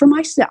 not for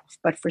myself,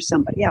 but for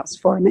somebody else,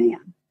 for a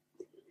man.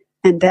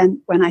 And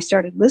then when I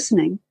started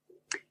listening,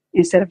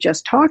 instead of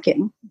just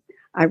talking,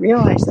 I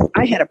realized that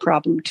I had a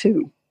problem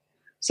too.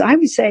 So I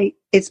would say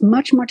it's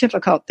much more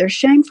difficult. There's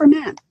shame for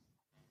men,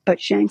 but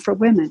shame for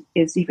women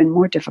is even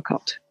more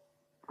difficult.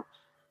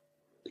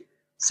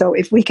 So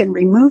if we can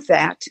remove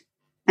that,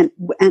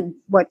 and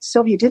what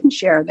Sylvia didn't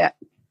share, that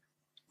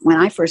when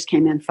I first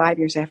came in 5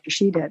 years after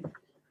she did,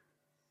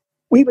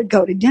 we would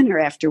go to dinner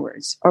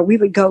afterwards, or we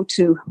would go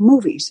to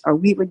movies, or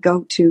we would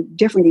go to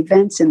different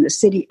events in the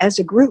city as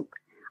a group.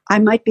 I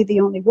might be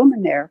the only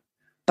woman there,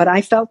 but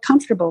I felt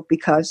comfortable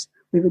because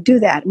we would do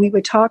that. And we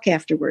would talk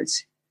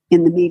afterwards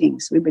in the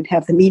meetings. We would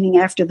have the meeting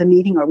after the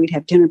meeting, or we'd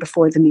have dinner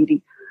before the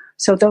meeting.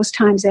 So those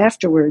times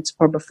afterwards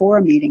or before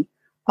a meeting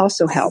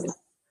also help.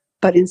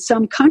 But in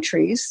some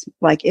countries,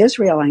 like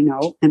Israel, I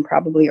know, and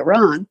probably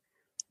Iran,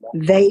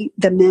 the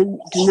men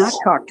do not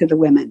talk to the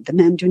women. The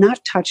men do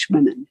not touch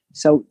women.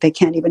 So they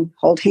can't even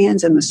hold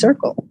hands in the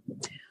circle.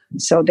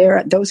 So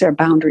those are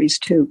boundaries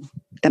too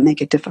that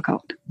make it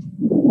difficult.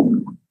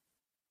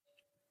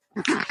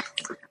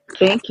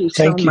 Thank you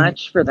so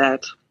much for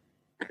that.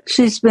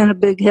 She's been a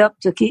big help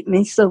to keep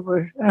me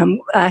sober.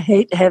 I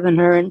hate having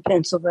her in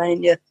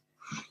Pennsylvania.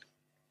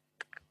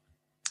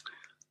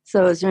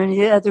 So is there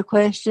any other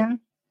question?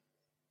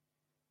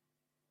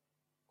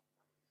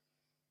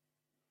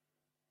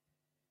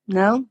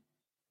 No?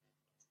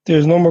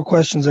 There's no more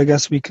questions. I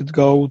guess we could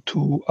go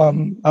to, I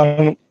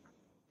don't know,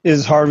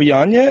 is Harvey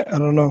on yet? I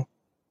don't know.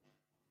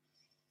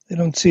 I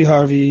don't see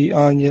Harvey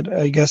on yet.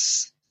 I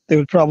guess they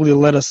would probably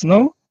let us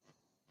know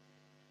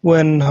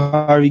when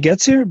Harvey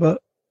gets here,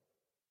 but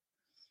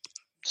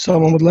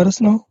someone would let us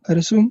know, I'd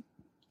assume.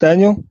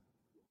 Daniel?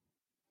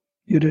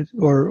 You did,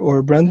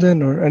 or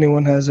Brendan, or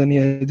anyone has any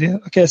idea?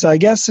 Okay, so I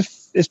guess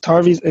if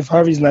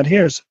Harvey's not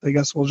here, so I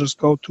guess we'll just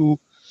go to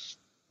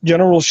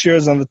general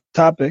shares on the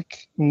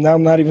topic. Now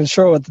I'm not even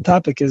sure what the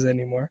topic is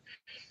anymore.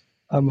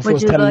 If it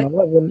was 10 and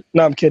 11.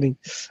 No, I'm kidding.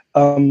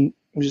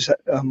 Just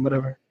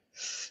whatever.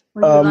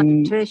 Would you like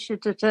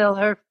Tricia to tell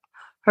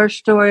her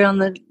story on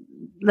the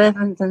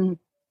 11th and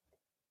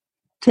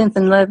 10th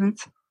and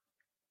 11th?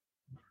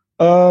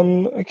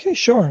 Okay,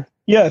 sure.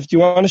 Yeah, if you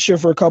want to share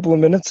for a couple of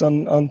minutes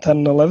on 10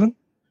 and 11.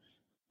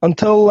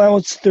 Until now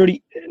it's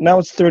 30. Now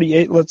it's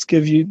 38. Let's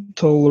give you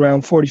till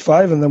around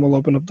 45, and then we'll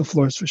open up the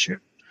floor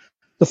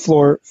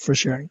for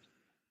sharing.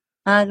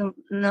 I don't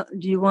know.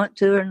 Do you want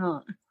to or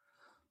not?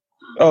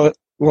 Oh,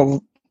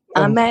 well.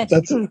 I'm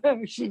asking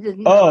her. She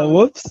didn't know. Oh,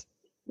 whoops.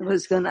 I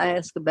was going to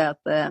ask about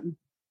that.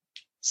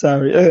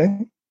 Sorry.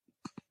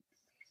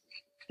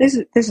 This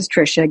is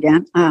Tricia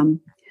again.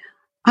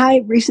 I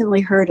recently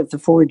heard of the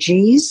 4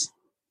 Gs.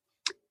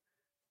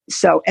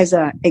 So as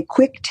a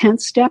quick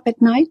 10th step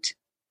at night,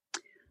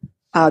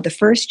 the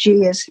first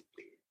G is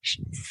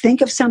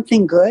think of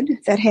something good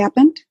that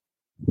happened.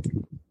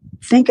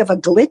 Think of a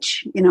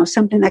glitch,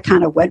 something that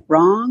kind of went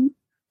wrong,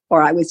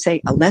 or I would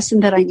say a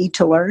lesson that I need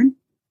to learn.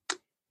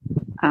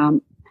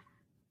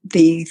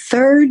 The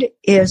third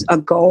is a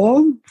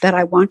goal that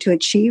I want to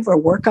achieve or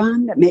work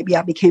on that maybe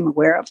I became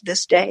aware of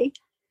this day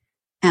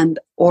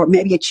or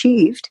maybe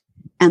achieved.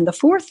 And the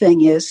fourth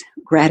thing is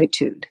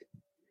gratitude.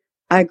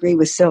 I agree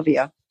with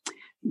Sylvia.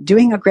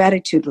 Doing a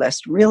gratitude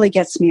list really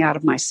gets me out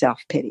of my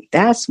self-pity.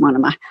 That's one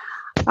of my,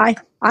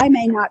 I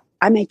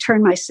may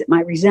turn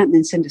my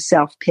resentments into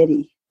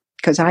self-pity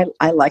because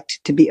I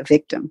liked to be a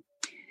victim.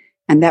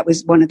 And that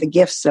was one of the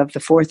gifts of the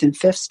 4th and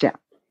 5th step.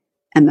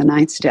 And the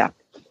 9th step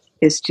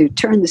is to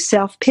turn the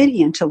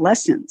self-pity into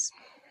lessons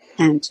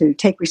and to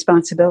take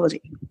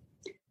responsibility.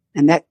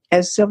 And that,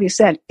 as Sylvia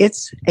said,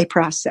 it's a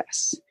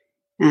process.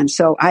 And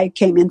so I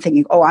came in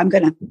thinking, I'm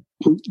going to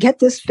get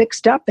this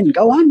fixed up and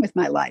go on with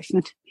my life.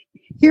 And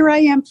here I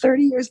am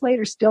 30 years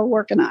later, still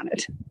working on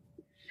it.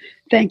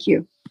 Thank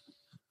you.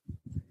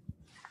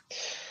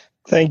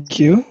 Thank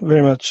you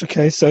very much.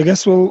 Okay, so I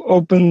guess we'll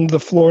open the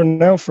floor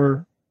now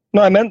for...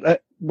 No, I meant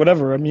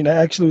whatever. I mean, I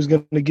actually was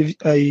going to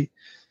gave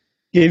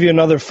you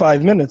another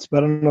 5 minutes, but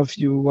I don't know if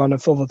you want to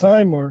fill the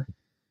time or...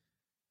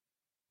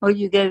 Oh,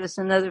 you gave us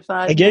another 5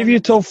 minutes? I gave you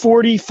till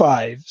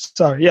 45.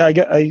 Sorry. Yeah,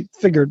 I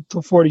figured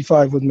till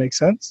 45 would make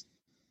sense.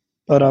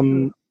 But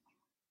I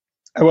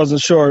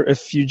wasn't sure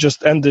if you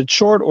just ended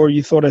short or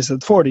you thought I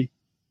said 40.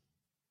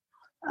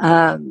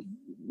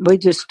 We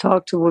just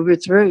talked till we were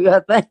through, I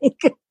think.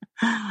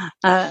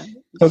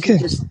 Okay. She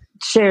just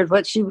shared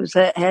what she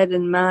had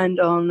in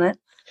mind on that.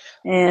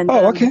 And,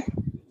 okay.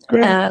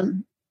 Great.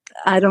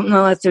 I don't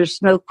know if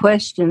there's no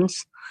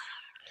questions.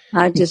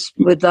 I just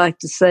would like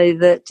to say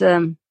that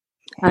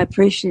I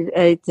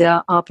appreciate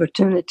the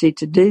opportunity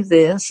to do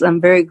this.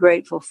 I'm very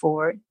grateful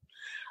for it.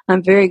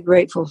 I'm very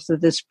grateful for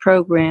this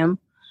program.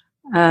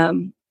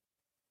 I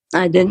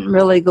didn't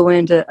really go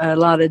into a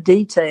lot of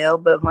detail,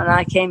 but when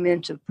I came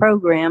into the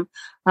program,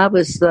 I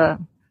was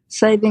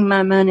saving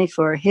my money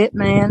for a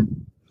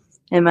hitman,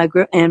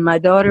 and my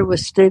daughter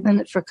was stealing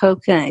it for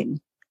cocaine.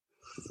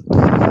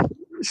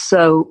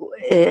 So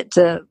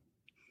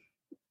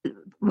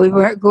we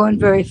weren't going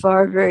very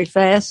far, very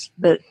fast,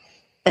 but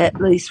at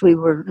least we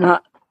were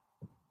not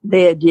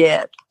dead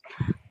yet.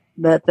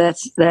 But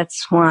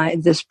that's why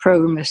this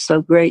program is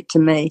so great to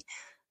me.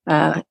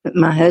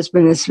 My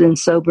husband has been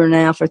sober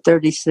now for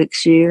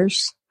 36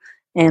 years,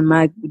 and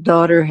my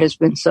daughter has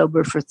been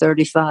sober for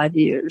 35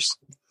 years.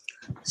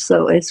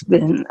 So it's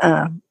been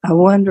a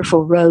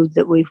wonderful road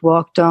that we've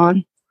walked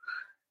on,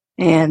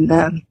 and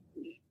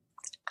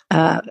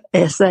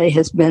SA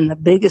has been the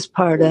biggest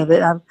part of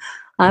it.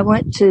 I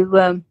went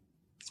to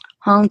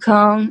Hong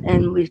Kong,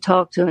 and we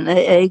talked to an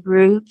AA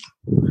group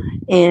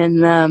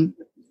in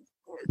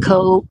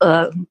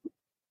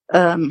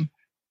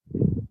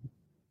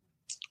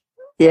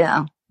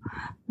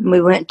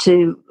we went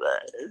to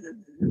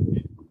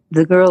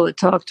the girl that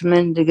talked a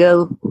minute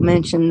ago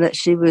mentioned that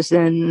she was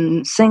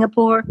in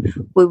Singapore.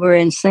 We were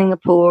in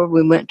Singapore.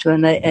 We went to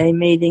an AA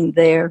meeting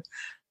there.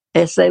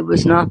 SA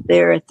was not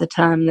there at the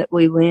time that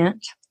we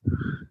went.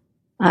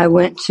 We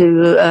went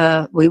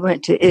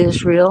to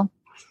Israel,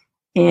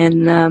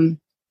 and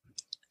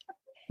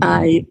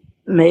I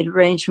made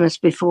arrangements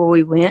before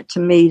we went to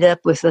meet up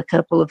with a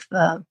couple of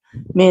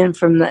men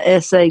from the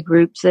SA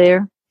groups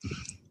there.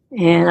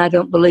 And I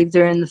don't believe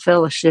they're in the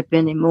fellowship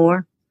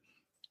anymore.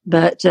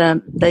 But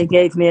they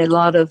gave me a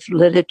lot of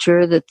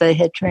literature that they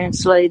had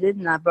translated,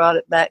 and I brought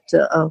it back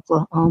to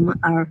Oklahoma,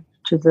 or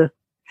to the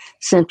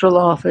central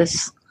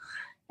office.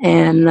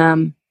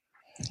 And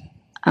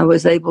I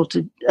was able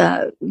to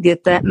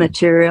get that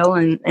material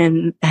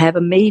and have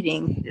a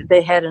meeting.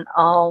 They had an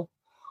all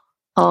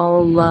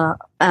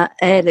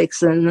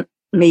addicts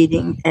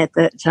meeting at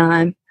that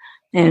time,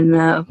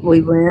 and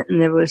we went,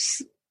 and there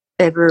was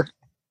every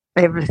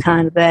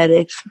kind of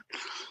addicts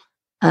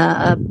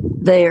up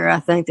there. I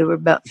think there were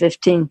about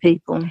 15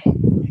 people,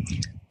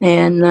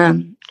 and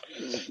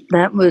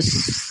that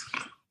was,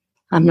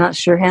 I'm not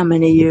sure how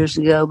many years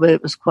ago, but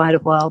it was quite a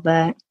while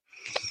back.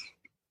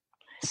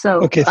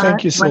 So okay,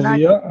 thank you,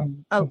 Sylvia.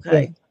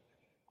 Okay.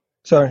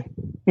 Sorry.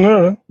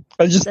 No.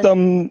 I just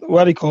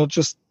what do you call it?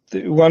 Just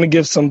want to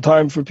give some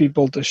time for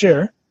people to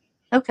share.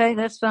 Okay,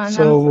 that's fine.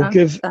 So we'll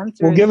give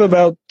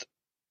about.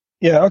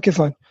 Yeah. Okay.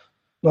 Fine.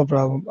 No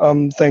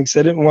problem. Thanks.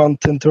 I didn't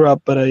want to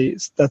interrupt, but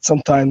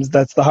sometimes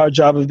that's the hard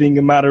job of being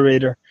a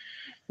moderator.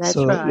 That's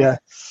right. Yeah.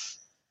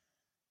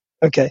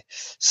 Okay.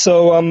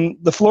 So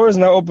the floor is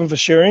now open for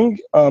sharing.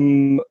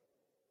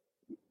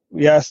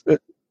 We asked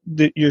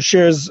your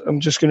shares. I'm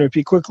just going to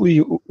repeat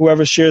quickly.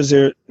 Whoever shares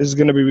there is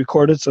going to be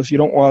recorded. So if you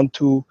don't want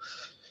to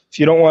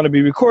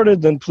be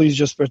recorded, then please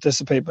just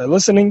participate by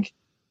listening.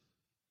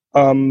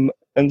 And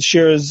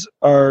shares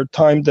are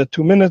timed at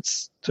 2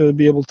 minutes to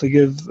be able to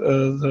give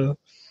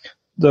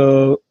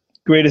the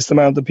greatest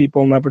amount of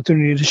people an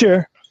opportunity to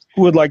share.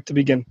 Who would like to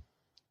begin?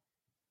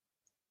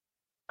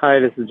 Hi,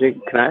 this is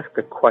Jake. Can I ask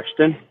a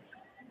question?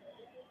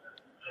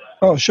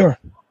 Oh, sure.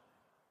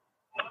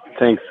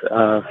 Thanks.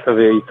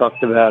 Sylvia, you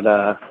talked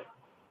about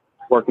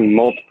working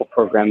multiple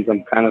programs.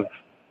 I'm by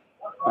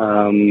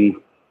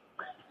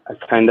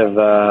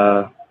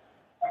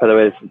the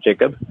way, this is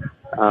Jacob.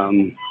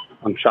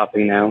 I'm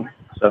shopping now,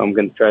 so I'm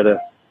going to try to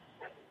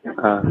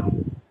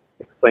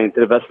explain to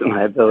the best of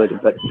my ability.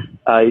 But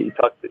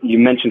you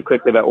mentioned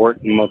quickly about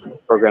working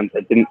multiple programs.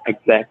 I didn't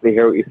exactly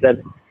hear what you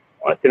said. I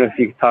wanted to know if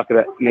you could talk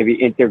about maybe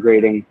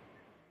integrating,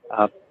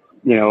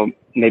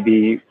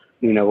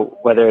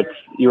 whether it's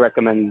you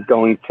recommend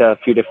going to a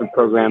few different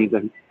programs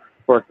and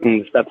working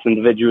the steps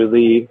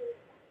individually,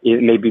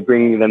 maybe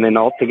bringing them in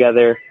all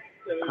together.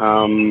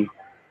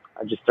 I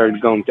I just started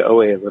going to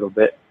OA a little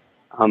bit,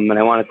 and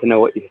I wanted to know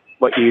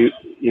what you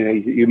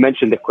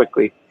mentioned it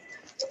quickly.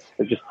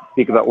 So just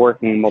speak about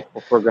working in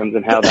multiple programs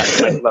and how that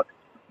might look,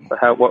 or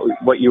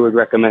what you would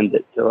recommend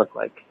it to look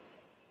like.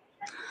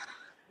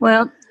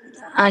 Well,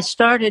 I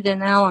started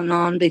in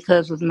Al-Anon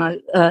because of my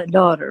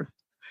daughter.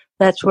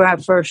 That's where I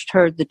first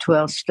heard the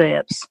 12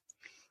 steps.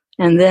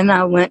 And then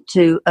I went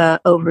to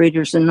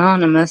Overeaters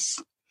Anonymous.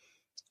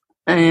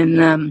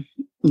 And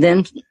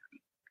then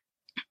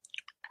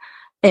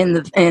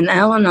in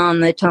Al-Anon,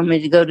 they told me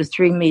to go to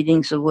 3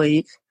 meetings a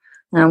week.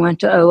 And I went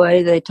to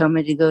OA, they told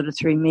me to go to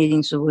 3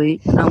 meetings a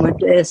week. I went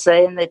to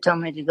SA, and they told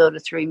me to go to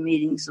 3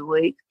 meetings a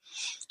week.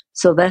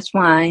 So that's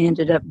why I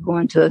ended up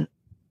going to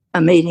a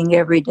meeting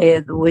every day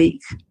of the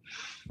week,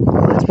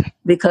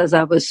 because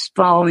I was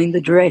following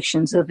the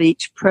directions of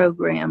each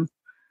program.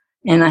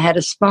 And I had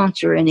a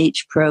sponsor in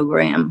each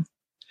program.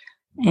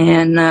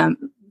 And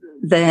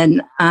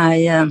then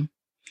I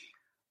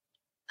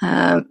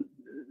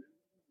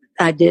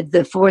did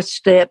the 4th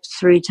step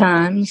 3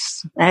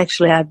 times.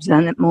 Actually, I've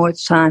done it more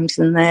times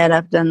than that.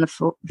 I've done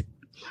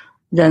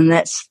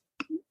that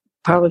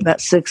probably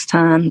about 6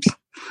 times.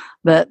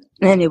 But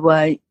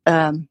anyway,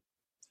 I've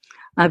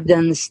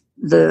done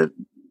the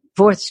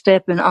 4th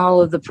step in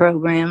all of the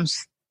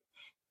programs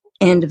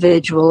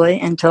individually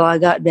until I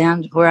got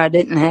down to where I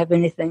didn't have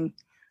anything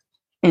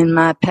in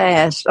my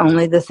past,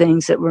 only the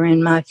things that were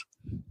in my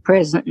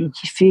present and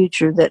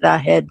future that I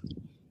had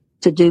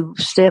to do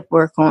step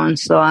work on.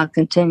 So I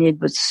continued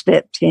with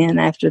step 10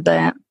 after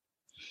that.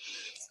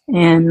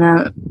 And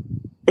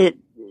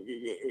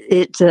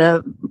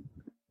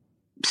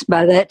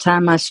by that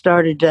time I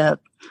started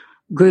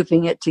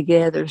grouping it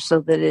together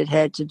so that it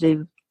had to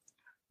do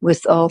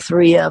with all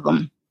 3 of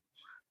them.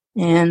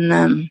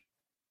 And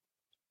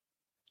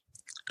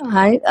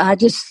I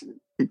just,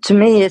 to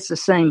me, it's the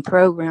same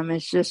program.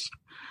 It's just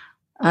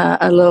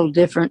a little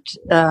different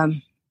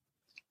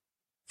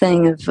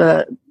thing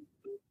of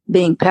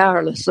being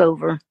powerless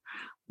over.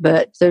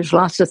 But there's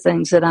lots of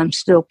things that I'm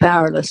still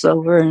powerless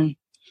over, and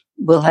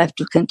we'll have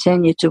to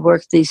continue to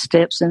work these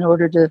steps in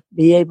order to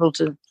be able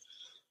to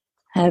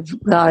have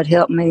God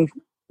help me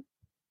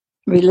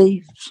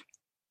relieve.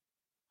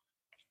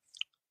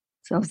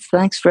 So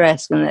thanks for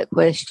asking that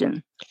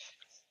question.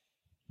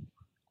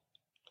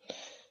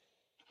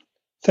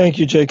 Thank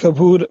you, Jacob.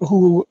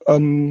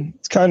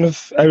 It's kind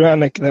of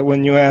ironic that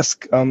when you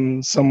ask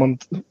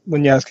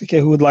okay,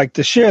 who would like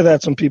to share,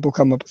 that's when people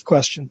come up with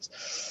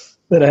questions.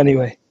 But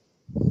anyway,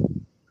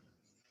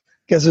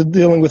 guess we're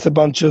dealing with a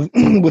bunch of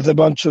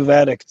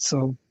addicts,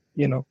 so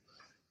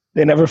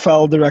they never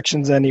follow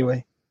directions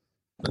anyway.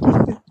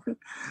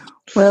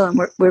 Well,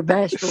 and we're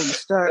bashful to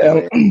start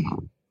with.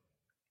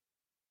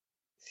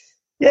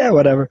 Yeah,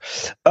 whatever.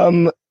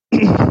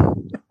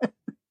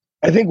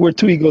 I think we're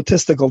too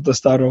egotistical to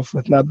start off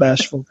with, not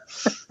bashful.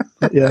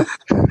 But yeah.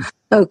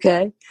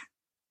 Okay.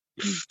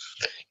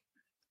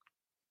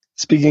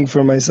 Speaking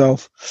for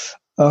myself,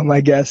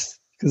 I guess,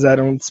 because I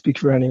don't speak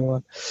for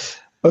anyone.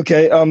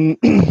 Okay.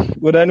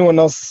 Would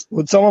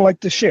someone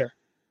like to share?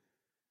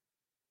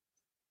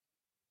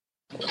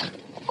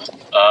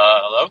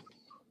 Hello?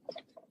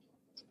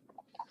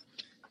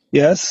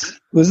 Yes.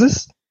 Who's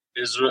this?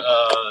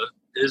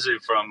 Izzy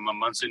from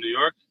Muncie, New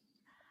York.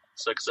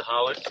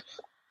 Sexaholic.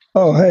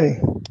 Oh, hey.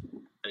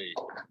 Hey.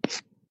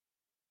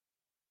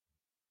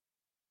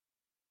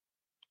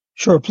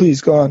 Sure, please,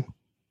 go on.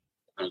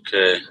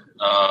 Okay.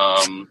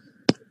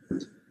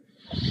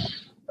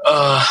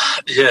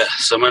 Yeah,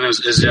 so my name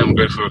is Izzy. I'm a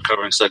grateful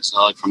recovering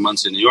sexaholic from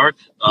Muncie, New York.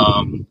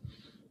 I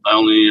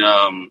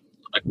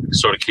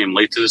sort of came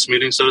late to this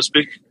meeting, so to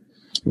speak.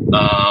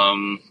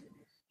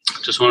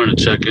 Just wanted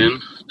to check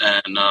in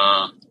and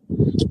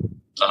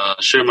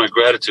share my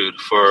gratitude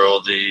for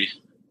all the...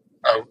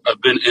 I've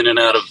been in and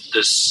out of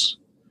this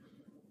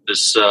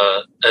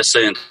SA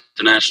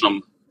International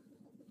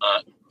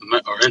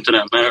or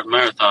Internet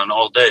Marathon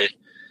all day,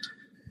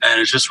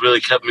 and it just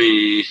really kept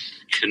me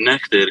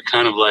connected,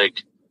 kind of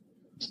like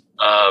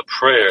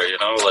prayer,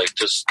 like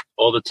just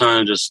all the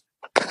time, just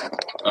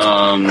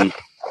I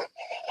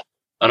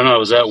don't know, I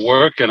was at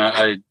work and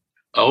I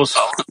almost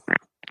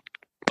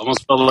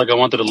felt like I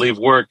wanted to leave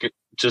work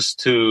just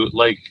to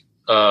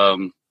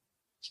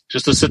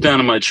sit down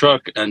in my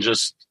truck and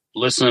just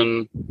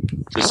listen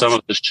to some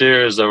of the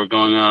shares that were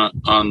going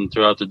on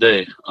throughout the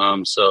day.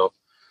 I'm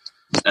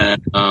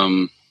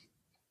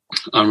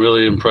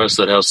really impressed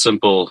at how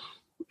simple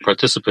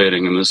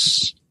participating in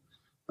this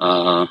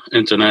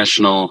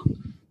international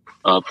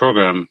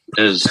program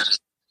is.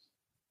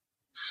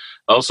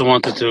 I also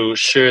wanted to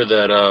share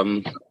that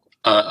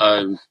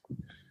I'm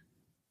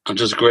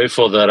just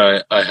grateful that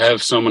I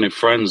have so many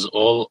friends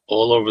all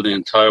over the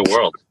entire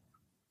world.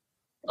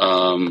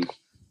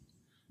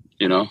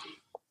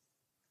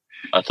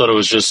 I thought it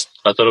was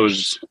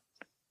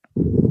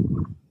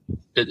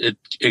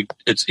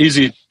it's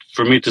easy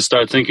for me to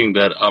start thinking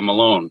that I'm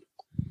alone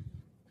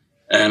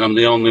and I'm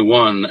the only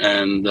one,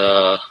 and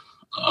I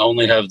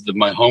only have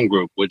my home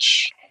group,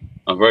 which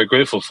I'm very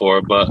grateful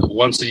for. But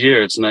once a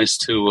year, it's nice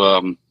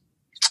to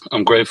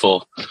I'm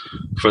grateful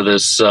for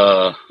this.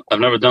 I've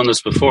never done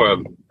this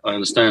before. I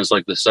understand it's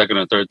like the second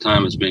or third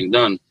time it's being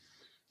done,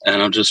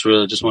 and I'm just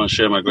want to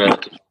share my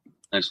gratitude.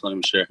 Thanks for letting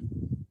me share.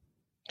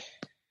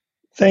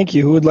 Thank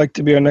you. Who would like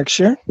to be our next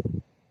share?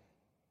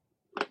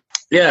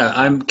 Yeah,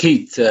 I'm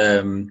Keith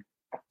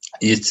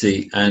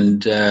Yitzi,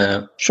 and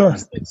sure,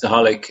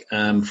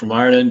 Sexaholic from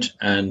Ireland.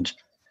 And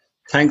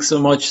thanks so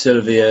much,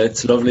 Sylvia.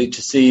 It's lovely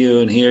to see you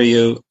and hear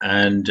you.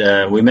 And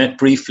we met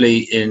briefly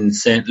in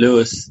St.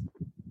 Louis.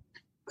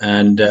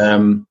 And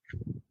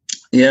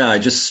I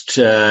just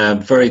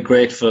very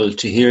grateful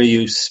to hear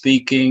you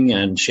speaking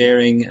and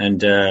sharing.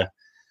 And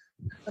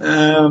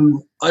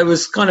I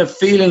was kind of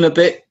feeling a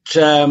bit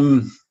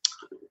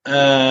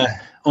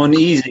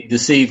uneasy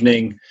this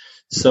evening.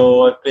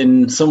 So I've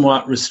been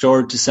somewhat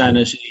restored to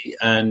sanity,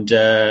 and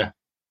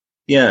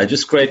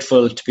just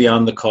grateful to be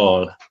on the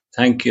call.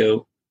 Thank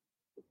you.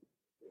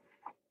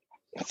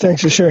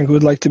 Thanks for sharing. Who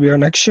would like to be our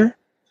next share?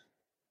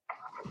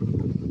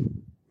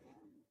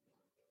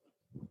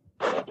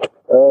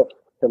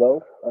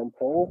 Hello, I'm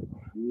Paul.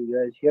 Do you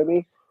guys hear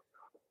me?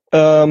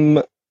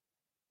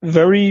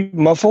 Very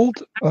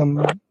muffled.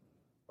 Oh,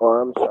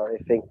 I'm sorry.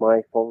 I think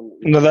my phone...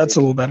 No, that's a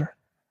little better.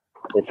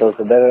 It's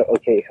also better.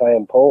 Okay, hi,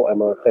 I'm Paul.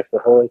 I'm a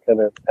sexaholic and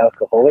an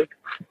alcoholic.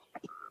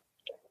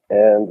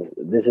 And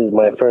this is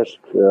my first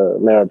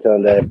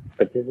marathon that I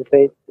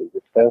participate in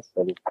this sense.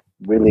 And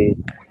really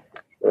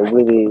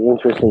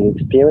interesting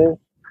experience.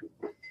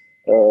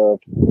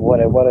 What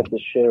I wanted to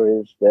share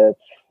is that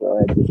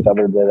I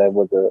discovered that I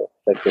was a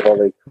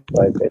sexaholic,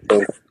 like I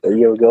think a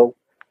year ago,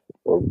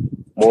 or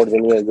more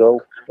than a year ago,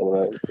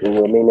 in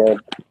Romania.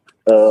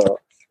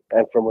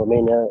 I'm from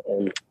Romania,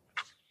 and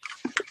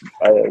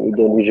we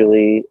don't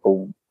usually,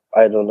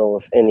 I don't know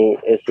of any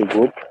SA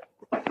group.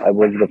 I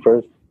was the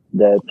first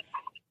that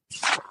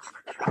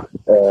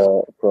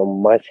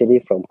from my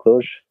city, from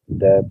Cluj,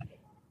 that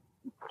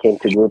came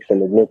to groups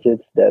and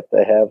admitted that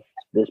I have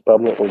this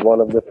problem. Was one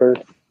of the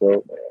first.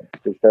 So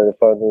we started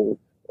founding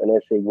an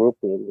SA group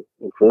in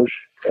Cluj,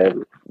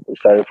 and we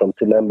started from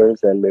 2 members,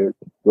 and we're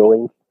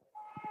growing.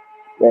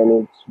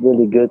 And it's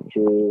really good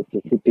to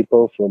see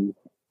people from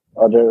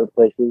other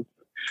places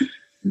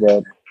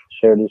that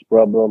share this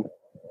problem.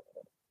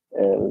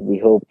 And we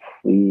hope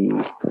we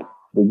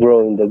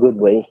grow in the good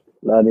way,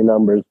 not in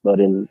numbers, but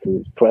in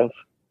strength.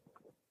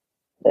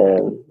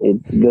 And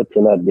it's good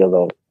to not be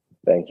alone.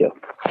 Thank you.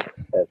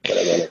 That's what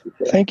I wanted to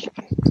say.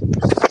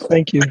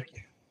 Thank you.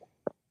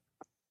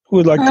 Who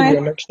would like to be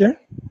our next year?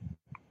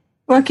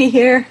 Lucky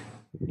here.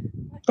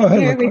 Oh,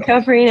 hey, here,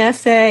 recovering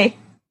SA.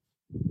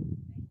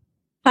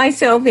 Hi,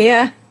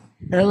 Sylvia.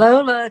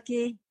 Hello,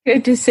 Lucky.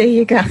 Good to see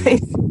you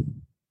guys.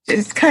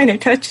 Just kind of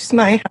touches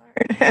my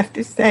heart, I have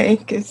to say,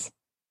 because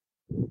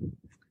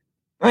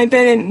I've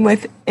been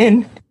with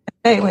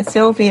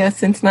Sylvia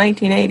since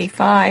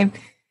 1985,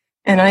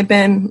 and I've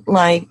been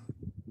like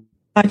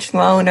much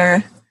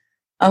loner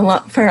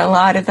for a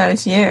lot of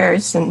those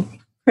years, and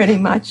pretty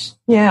much,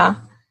 yeah.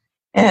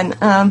 And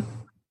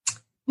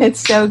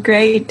it's so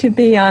great to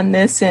be on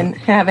this and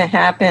have it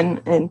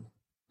happen, and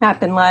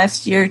happened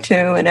last year too,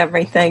 and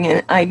everything.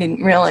 And I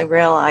didn't really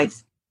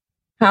realize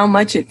how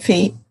much it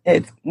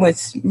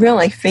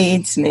really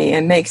feeds me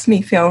and makes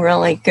me feel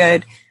really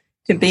good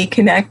to be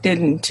connected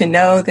and to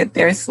know that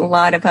there's a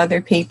lot of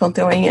other people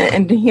doing it,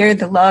 and to hear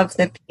the love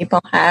that people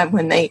have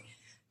when they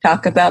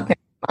talk about their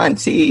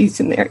Monsees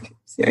and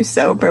their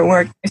sober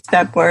work, their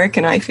step work,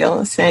 and I feel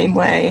the same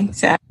way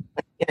exactly.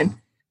 And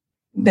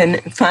then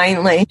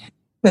finally, it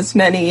was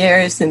many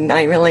years, and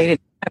I really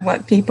didn't have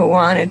what people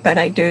wanted, but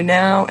I do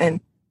now,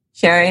 and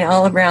sharing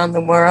all around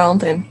the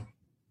world, and it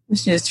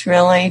was just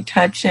really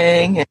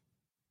touching and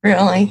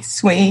really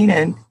sweet,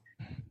 and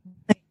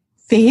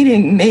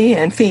feeding me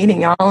and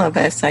feeding all of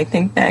us. I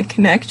think that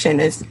connection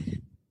is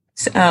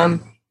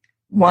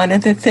one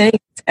of the things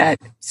that,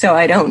 so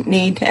I don't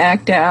need to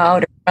act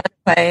out or run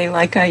away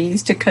like I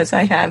used to, because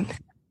I have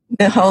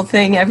the whole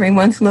thing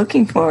everyone's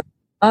looking for,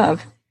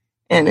 love.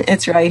 And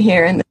it's right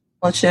here in the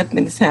fellowship, and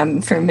it's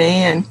happened for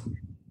me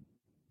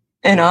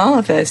and all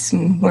of us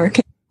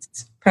working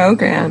this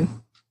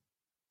program.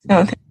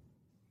 So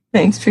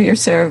thanks for your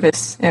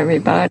service,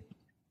 everybody.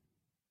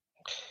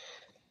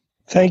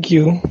 Thank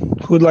you.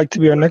 Who would like to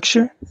be our next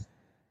year?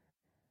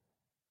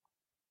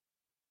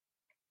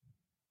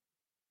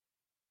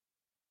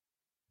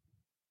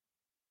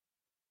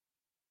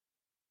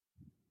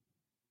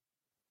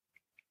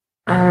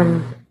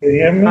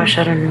 Gosh,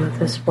 I don't know if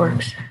this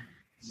works.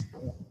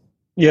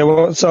 Yeah,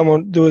 well,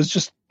 there was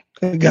just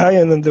a guy,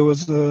 and then there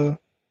was a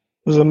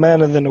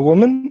man, and then a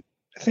woman,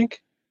 I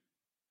think.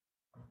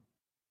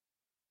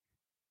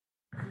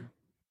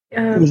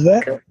 Who was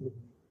that?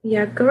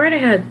 Go right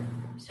ahead,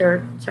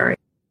 sir. Sorry.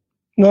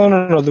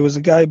 No. There was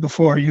a guy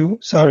before you.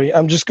 Sorry,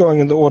 I'm just going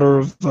in the order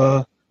of,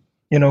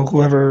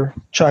 whoever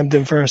chimed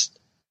in first.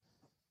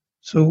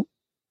 So,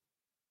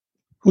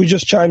 who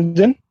just chimed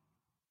in?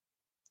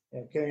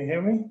 Can you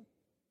hear me?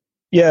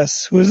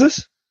 Yes. Who is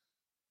this?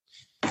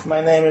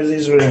 My name is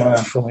Israel.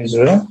 I'm from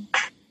Israel,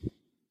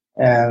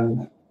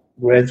 and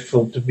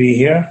grateful to be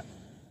here.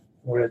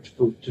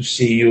 grateful to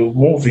see you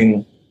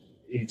moving,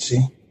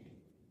 Itzy.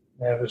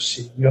 Never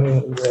see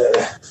you.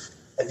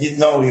 I didn't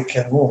know you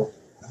can move.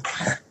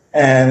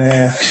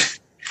 And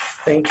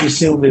thank you,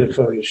 Sylvia,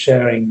 for your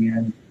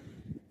sharing.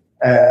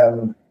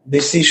 And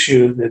this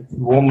issue that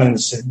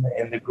women's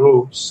in the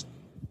groups,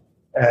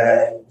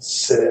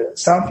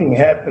 something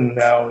happened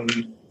now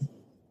in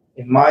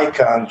my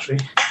country,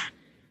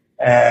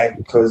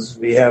 because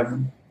we have,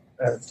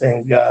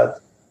 thank God,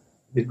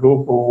 the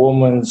group of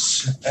women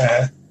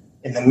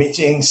in the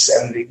meetings,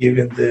 and we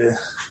given to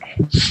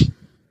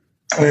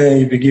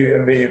lead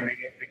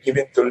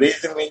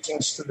the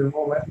meetings to the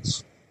women,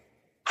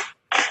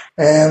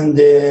 and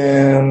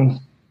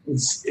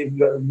it's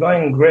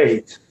going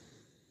great.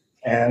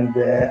 And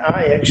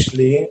I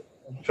actually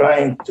am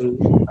trying to,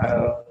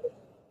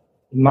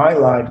 in my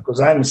life, because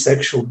I'm a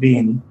sexual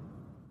being,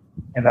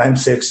 and I'm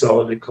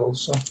sexaholic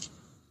also,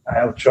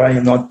 I'll try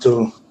not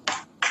to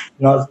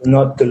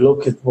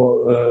look at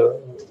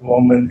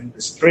women in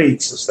the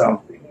streets or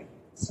something.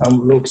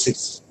 Some looks,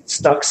 it's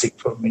toxic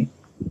for me.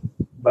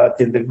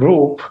 But in the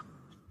group,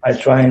 I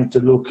try to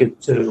look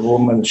at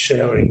women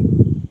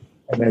sharing,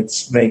 and it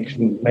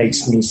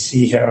makes me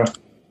see her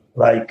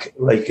like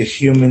a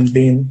human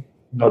being,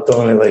 not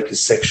only like a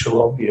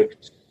sexual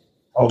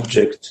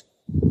object.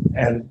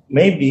 And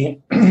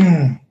maybe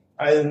I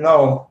don't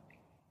know.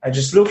 I'm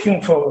just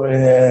looking for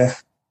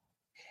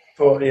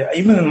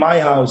even in my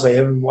house. I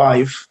have a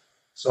wife,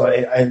 so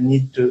I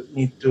need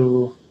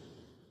to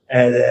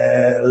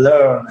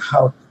learn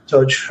how to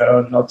touch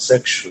her, not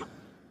sexual.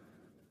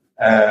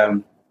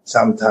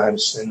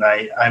 Sometimes, and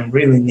I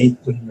really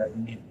need to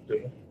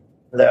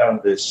learn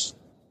this.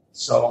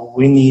 So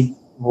we need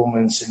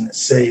women in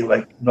say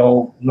like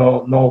no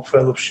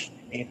fellowship.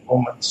 We need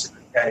women.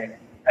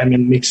 I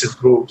mean mixed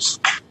groups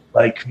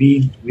like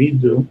we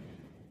do,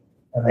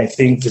 and I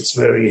think it's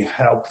very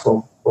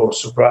helpful for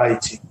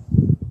sobriety,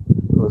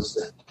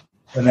 because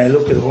when I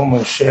look at a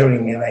woman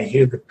sharing and I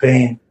hear the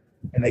pain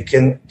and I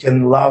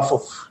can laugh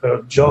of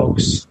her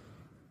jokes,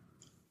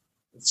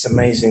 it's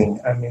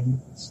amazing. I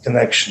mean, it's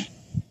connection.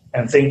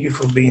 And thank you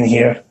for being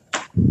here,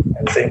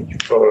 and thank you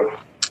for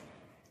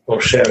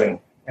sharing,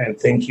 and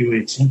thank you,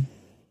 Itzy.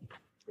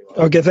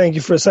 Okay, thank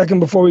you. For a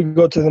second, before we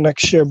go to the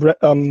next share,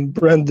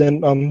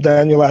 Brendan,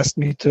 Daniel asked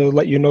me to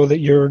let you know that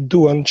you're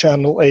due on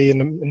Channel A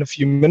in a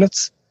few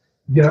minutes.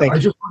 Yeah, I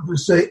just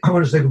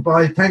want to say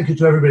goodbye. Thank you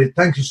to everybody.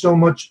 Thank you so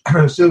much,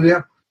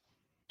 Sylvia,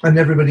 and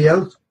everybody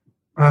else.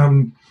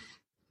 And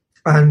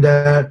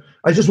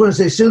I just want to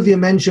say, Sylvia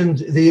mentioned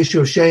the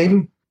issue of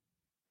shame.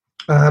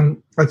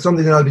 That's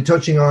something that I'll be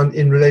touching on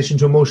in relation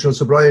to emotional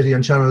sobriety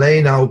on Channel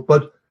A now.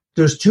 But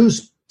there's two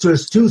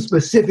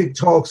specific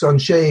talks on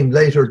shame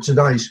later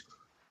tonight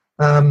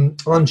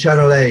on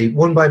Channel A.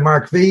 One by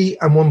Mark V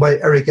and one by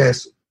Eric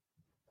S.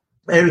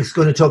 Eric's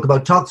going to talk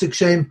about toxic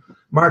shame.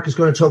 Mark is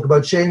going to talk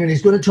about shame, and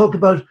he's going to talk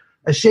about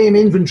a shame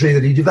inventory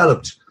that he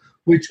developed,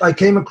 which I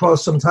came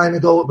across some time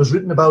ago. It was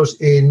written about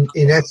in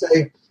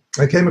essay.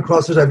 I came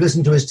across it. I've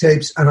listened to his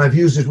tapes, and I've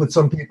used it with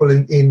some people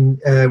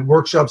in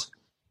workshops.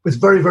 It's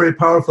very, very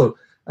powerful.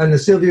 And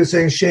as Sylvia was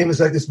saying, shame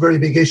is like this very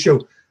big issue.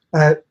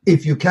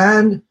 If you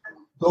can,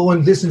 go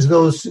and listen to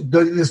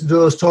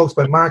those talks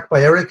by Mark,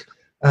 by Eric.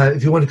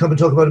 If you want to come and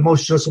talk about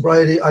emotional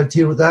sobriety, I'll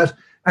deal with that.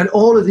 And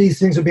all of these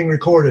things are being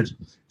recorded.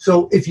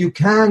 So if you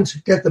can't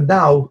get them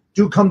now,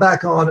 do come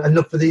back on and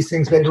look for these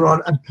things later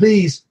on. And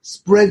please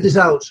spread this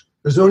out.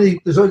 There's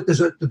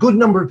a good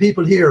number of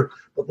people here,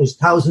 but there's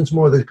thousands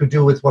more that could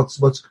do with what's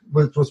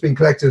being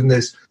collected in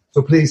this.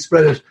 So please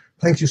spread it.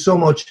 Thank you so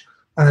much.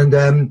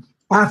 And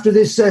after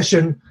this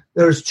session,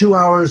 there's 2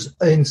 hours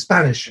in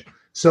Spanish.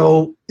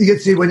 So you get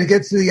to see when you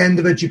get to the end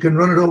of it, you can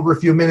run it over a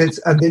few minutes,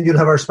 and then you'll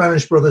have our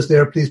Spanish brothers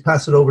there. Please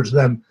pass it over to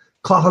them.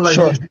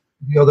 Sure.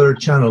 The other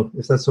channel,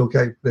 if that's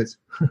okay, please.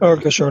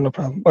 Okay, sure, no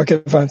problem.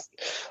 Okay, fine.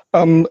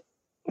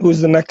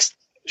 Who's the next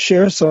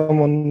share?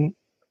 Someone.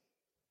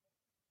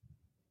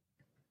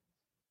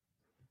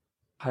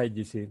 Hi,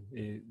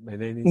 GC. My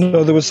name is.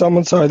 No, there was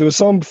someone. Sorry, there was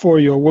someone before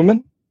you. A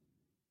woman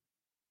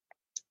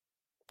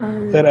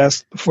that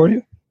asked before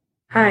you.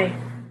 Hi,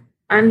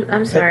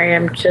 I'm sorry.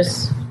 I'm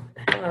just.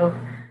 Hello.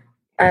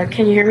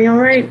 Can you hear me all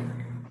right?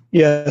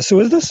 Yes.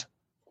 Who is this?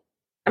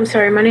 I'm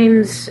sorry. My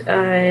name's.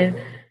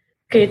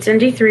 Okay, it's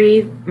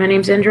ND3. My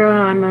name's Indra.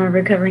 I'm a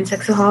recovering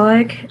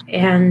sexaholic,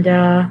 and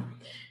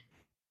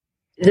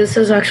this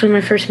is actually my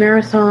first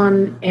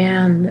marathon,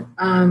 and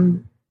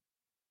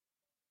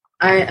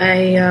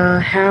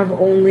I have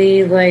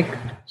only like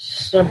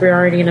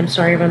sobriety, and I'm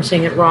sorry if I'm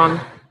saying it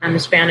wrong. I'm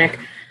Hispanic.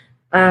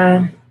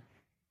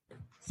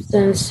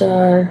 Since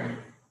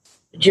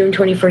June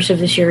 21st of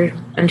this year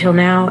until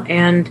now,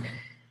 and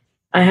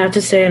I have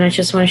to say, and I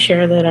just want to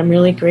share that I'm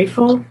really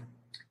grateful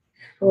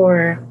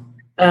for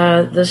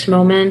this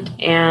moment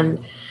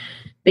and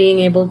being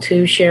able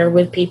to share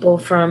with people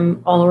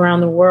from all around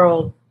the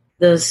world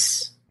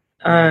this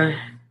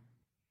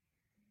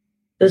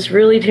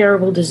really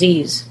terrible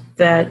disease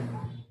that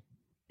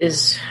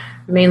is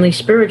mainly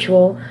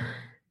spiritual,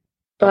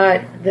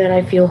 but that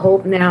I feel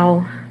hope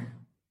now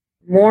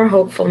more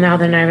hopeful now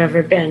than I've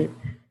ever been.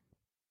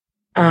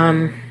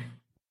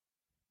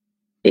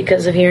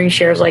 Because of hearing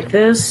shares like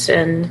this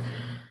and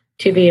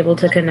to be able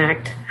to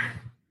connect.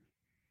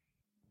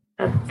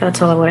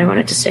 That's all what I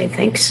wanted to say.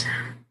 Thanks.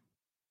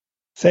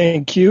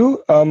 Thank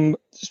you.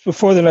 Just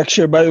before the next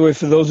share, by the way,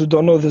 for those who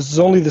don't know, this is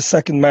only the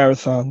second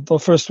marathon. The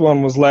first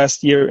one was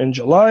last year in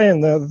July,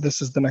 and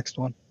this is the next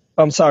one.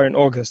 I'm sorry, in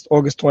August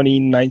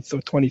 29th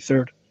or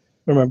 23rd.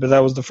 Remember, that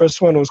was the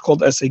first one. It was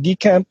called SA Geek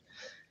Camp.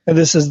 And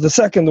this is the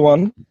second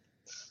one.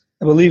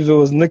 I believe it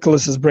was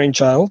Nicholas's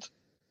brainchild.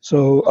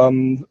 So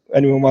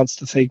anyone wants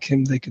to thank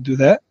him, they could do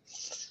that.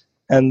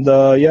 And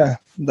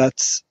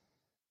that's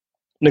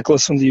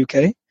Nicholas from the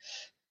UK.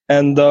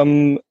 And